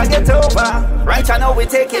obstacle we a get over. Right now we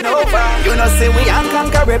taking over. You know say we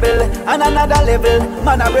unconquerable on another level.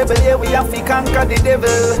 Man a rebel, yeah we have to conquer the devil.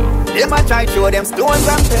 Them a try show them stones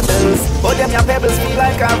and pebbles, but them your pebbles feel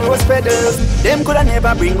like a rose petals. Them coulda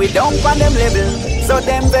never bring we down on them level. So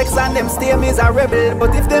them vex and them stay miserable.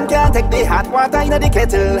 But if them can't take the hot water in the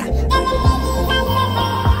kettle.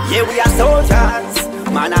 Yeah we are soldiers,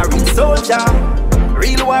 man a real soldier.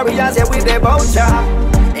 Real warriors, yeah we the vulture.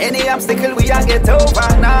 Any obstacle we a get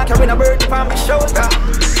over. Now carrying a bird upon my shoulder.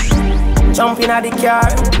 Jumping at the car,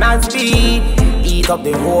 not speed. Eat up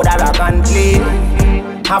the whole that I can play.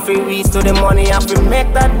 Have to reach to the money, have to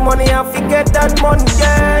make that money, have to get that money,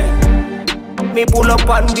 yeah. Me pull up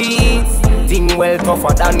on beats, thing well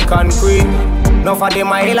tougher than concrete. Now for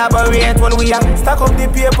them I elaborate when we are stack up the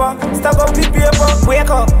paper, stack up the paper. Wake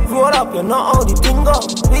up, roll up, you know how the thing go.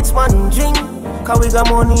 Which one drink? Cause we got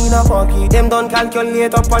money in a pocket. Them don't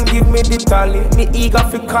calculate up and give me the tally. Me eager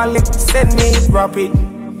fi call it, send me it rapid.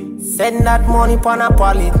 Send that money pon a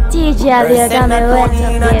pallet. Dj-Aly, send that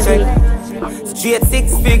money in a check. Straight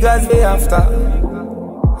 6 figures we after.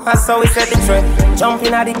 That's how we set the trend.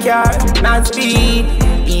 Jumping at the car, not speed.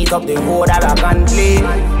 Eat up the road that I can play.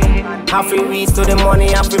 Have to reach to the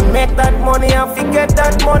money, have to make that money, have to get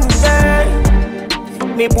that money, yeah.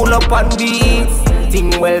 Me pull up on beats.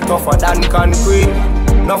 Thing well tougher than concrete.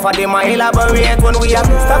 Enough of them I elaborate when we have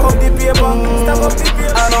stack up the paper, stack up the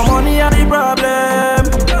paper. I know money are the problem.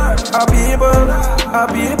 A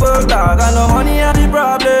people, dog. I know money are the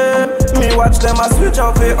problem. Me watch them a switch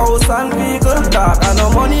off the house and vehicle, dog. I know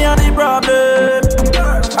money are the problem.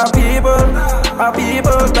 A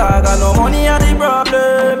people, dog. I know money are the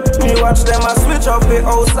problem. Me watch them a switch off the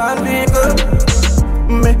house and vehicle.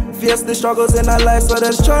 Me face the struggles in our life, so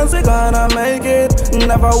there's chance we gonna make it.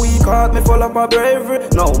 Never weak heart, me full up of bravery.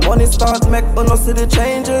 No money start make, but no see the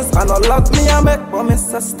changes. I no lock me a make, but me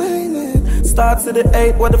sustain it. Start to the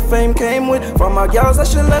 8 where the fame came with. From my girls that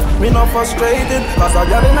she left, me no frustrated. Cause a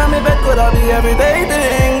girl in me bed could have be everyday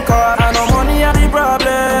thing. Cause I know money are the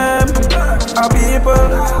problem. A people,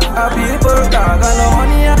 dog. I know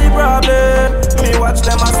money are the problem. Me watch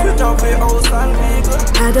them a switch up the house and vehicle.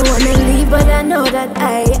 I don't wanna leave, but I know that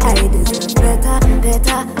I deserve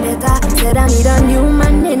better. Said I need a new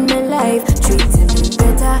man in my life, treating me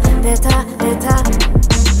better.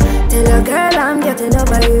 Tell a girl I'm getting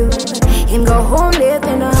over you. Him go home late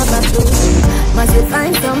and I have a clue. Must you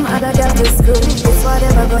find some other girl to school? It's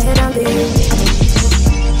whatever, go ahead and do you.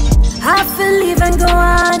 Have to leave and go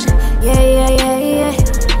on, yeah.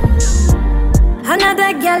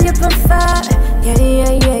 Another girl you prefer,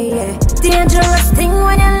 yeah. Dangerous thing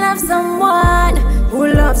when you love someone who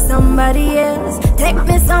loves somebody else. Take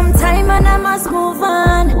me some time and I must move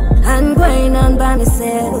on and going on by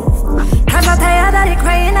myself. Cause I'm tired of the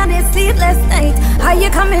crying and the sleepless night. Are you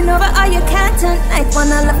coming over or you can't tonight?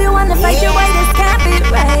 Wanna love you, wanna fight you, why this can't be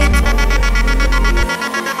right?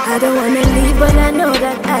 I don't wanna leave, but I know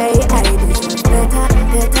that I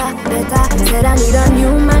deserve better. Said I need a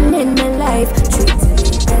new man in my life, treating me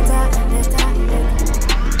better.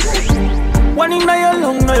 One in your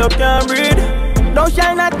lung, now you can't breathe. Don't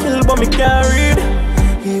shine not kill, but me can't read.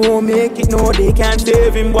 He won't make it, no, they can't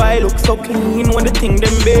save him. Boy, look so clean when the thing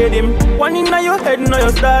them bathe him. One in your head, now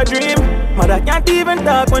you start dream. Mother can't even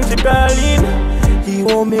talk when she calling. He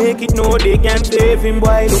won't make it, no, they can't save him.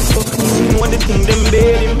 Boy, look so clean when the thing them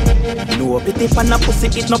bathe him. No pity pan a pussy,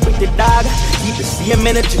 it's no pretty dog. Keep the same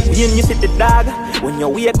energy when you sit the dog. When you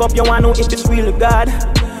wake up, you wanna know if it's real God.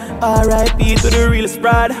 R.I.P. to the real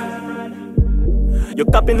spread. You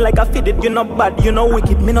capping like a fitted, you not bad, you not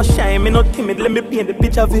wicked. Me no shy, me no timid, let me paint the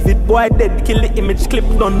picture vivid. Boy dead, kill the image, clip,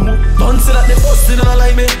 don't move. Don't say that they busted, they don't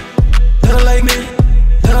like me. They don't like me,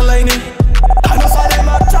 they don't like me. I know for them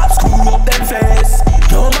a trap, screw up them face.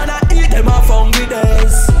 No man I eat them off hungry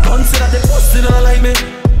days. Don't say that they busted, they don't like me.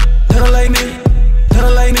 They don't like me, they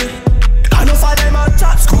don't like me. I know for them a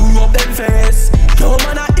trap, screw up them face. No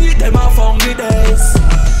man I eat them off hungry days.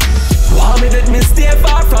 Want me let me stay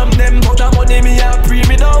far from them, but the money me a free,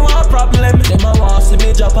 me don't want problem. Them a want see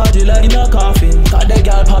me drop a dealer in a coffin. Cause the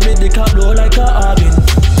girl pa me dick a blow like a organ.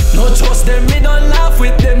 No trust them, me don't laugh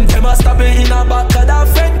with them. Them a stab me in a back, cause that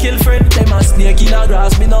friend kill friend. Them a snake in a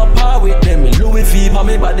grass, me not par with them. Louis V pa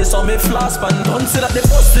me body, so me floss pan. Don't say that they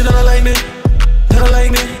bustin', they don't like me. They don't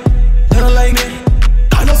like me, they don't like me.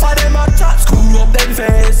 I know for them a chat, screw up them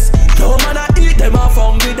face. No man a eat them off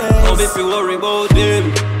hungry days. Oh, if you worry about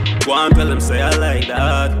them, go and tell them say I like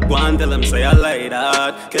that. Go and tell them say I lie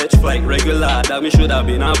that. Catch flight regular, that me should have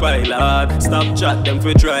been a pilot. Stop chat them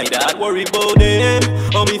fi try that. Worry about them,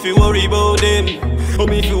 if you worry about them,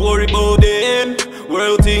 if you worry about them.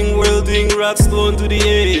 World thing, rock stone to the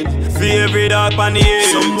end. Feel every dark on the edge.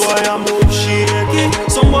 Some boy I move shaky,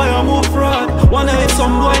 some boy I move fraud. One night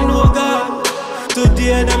some boy know God.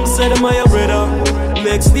 Today them say them are your brother.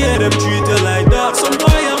 Next day them treat you like that. Some boy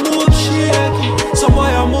I move shaky, some boy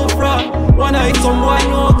I move fraud. One night some boy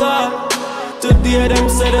know God. Today them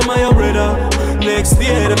say them are your brother. Next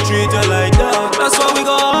day them treat you like that. That's why we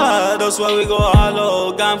go hard, that's why we go all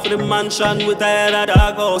out. Gone for the mansion, we tired of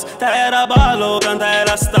dog house. Tired of ball out and tired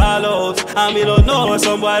of stall out. And me don't know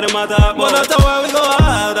somebody matter about. But that's why we go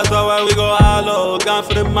hard, that's why we go all out. Gone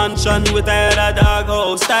for the mansion, we tired of dog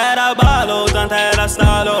house. Tired of ball out and tired of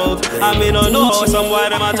stall out. And me don't know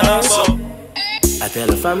somebody matter about. I tell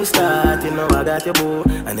her from the start, you know I got your boo.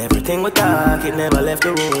 And everything we talk, it never left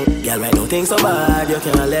the room. Girl, right now things so bad, you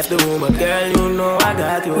can't left the room. But girl, you know I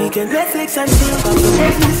got you. We can Netflix and chill, pop some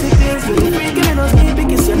explicit pills. You the freak, giving us deep,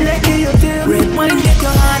 kiss your neck, get your tail. Red wine, get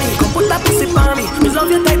your honey, come put that pussy on me. Me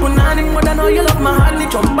love your type of nanny, more than all you love my honey.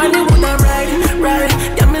 Jump on it with a ride.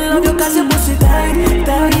 Yeah, me love you cause your pussy tight.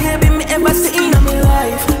 Yeah, be me ever see in my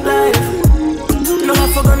life. No, I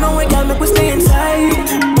forgot no way, girl, make we stay inside.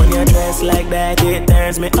 When you dress like that, it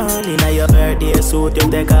turns me on. In your birthday suit,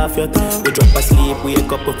 you take off your tongue. We drop asleep,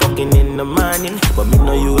 wake up, we fucking in the morning. But me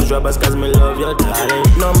no use rubbers cause me love your darling.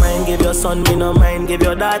 No mind give your son, me no mind give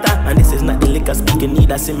your daughter. And this is not the liquor speaking,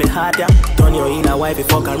 need a see me heart, yeah. Turn your in a wife,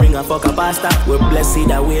 fuck a ring and fuck a pasta. We're blessed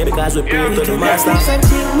either way because we pray to the master. And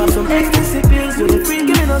chill, pop some ecstasy pills. You the freak,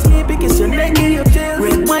 giving us sleep, kiss your neck, get your tail.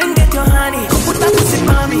 Red wine, get your honey, come put that pussy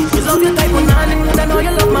on me. Me love your type of nanny, more than all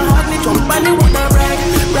you love my heart. Me jump on it with a ride.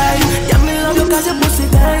 Yeah, me love you cause your pussy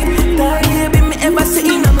tight. Yeah, be me ever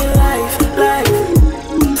see in my life.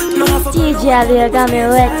 No, I forgot. Dj-Aly got me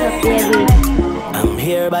wet up, baby. I'm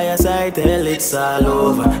here by your side till it's all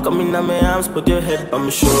over. Come in on my arms, put your head on my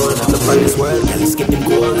shoulder. Look on this world, girl, it's getting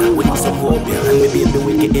cold. We need some hope, yeah, and maybe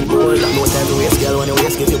we getting cold. No time to waste, girl, when you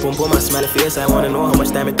waste, give you pum pum and smile face. I wanna know how much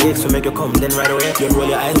time it takes to make you come, then right away. You roll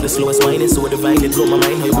your eyes, the slowest wine is so divine. It blow my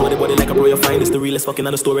mind, how you blow the body like a bro, you find. It's the realest fucking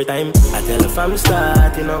on the story time. I tell her from the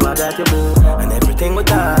start, you know I got your boo. And everything we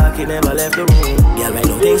talk, you never left the room. Girl, right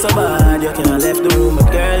now things so bad, you can't left the room.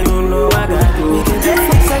 But girl, you know I got you. We can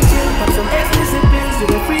Netflix and chill, pop some explicit pills. You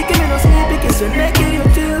the freak, giving us sleep, kiss your neck, get your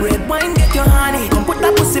tail. Red wine, get your honey, come put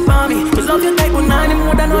that pussy on me. Me love your type of nanny,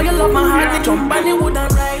 more than all you love my heart. Me jump on it with a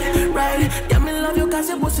ride. Yeah, me love you cause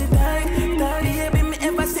your pussy tight. Yeah, be me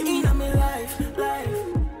ever see in my life.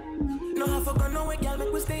 No, I forgot no way, girl,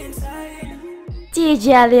 make we stay inside.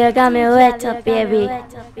 Dj-Aly got me wet up, baby.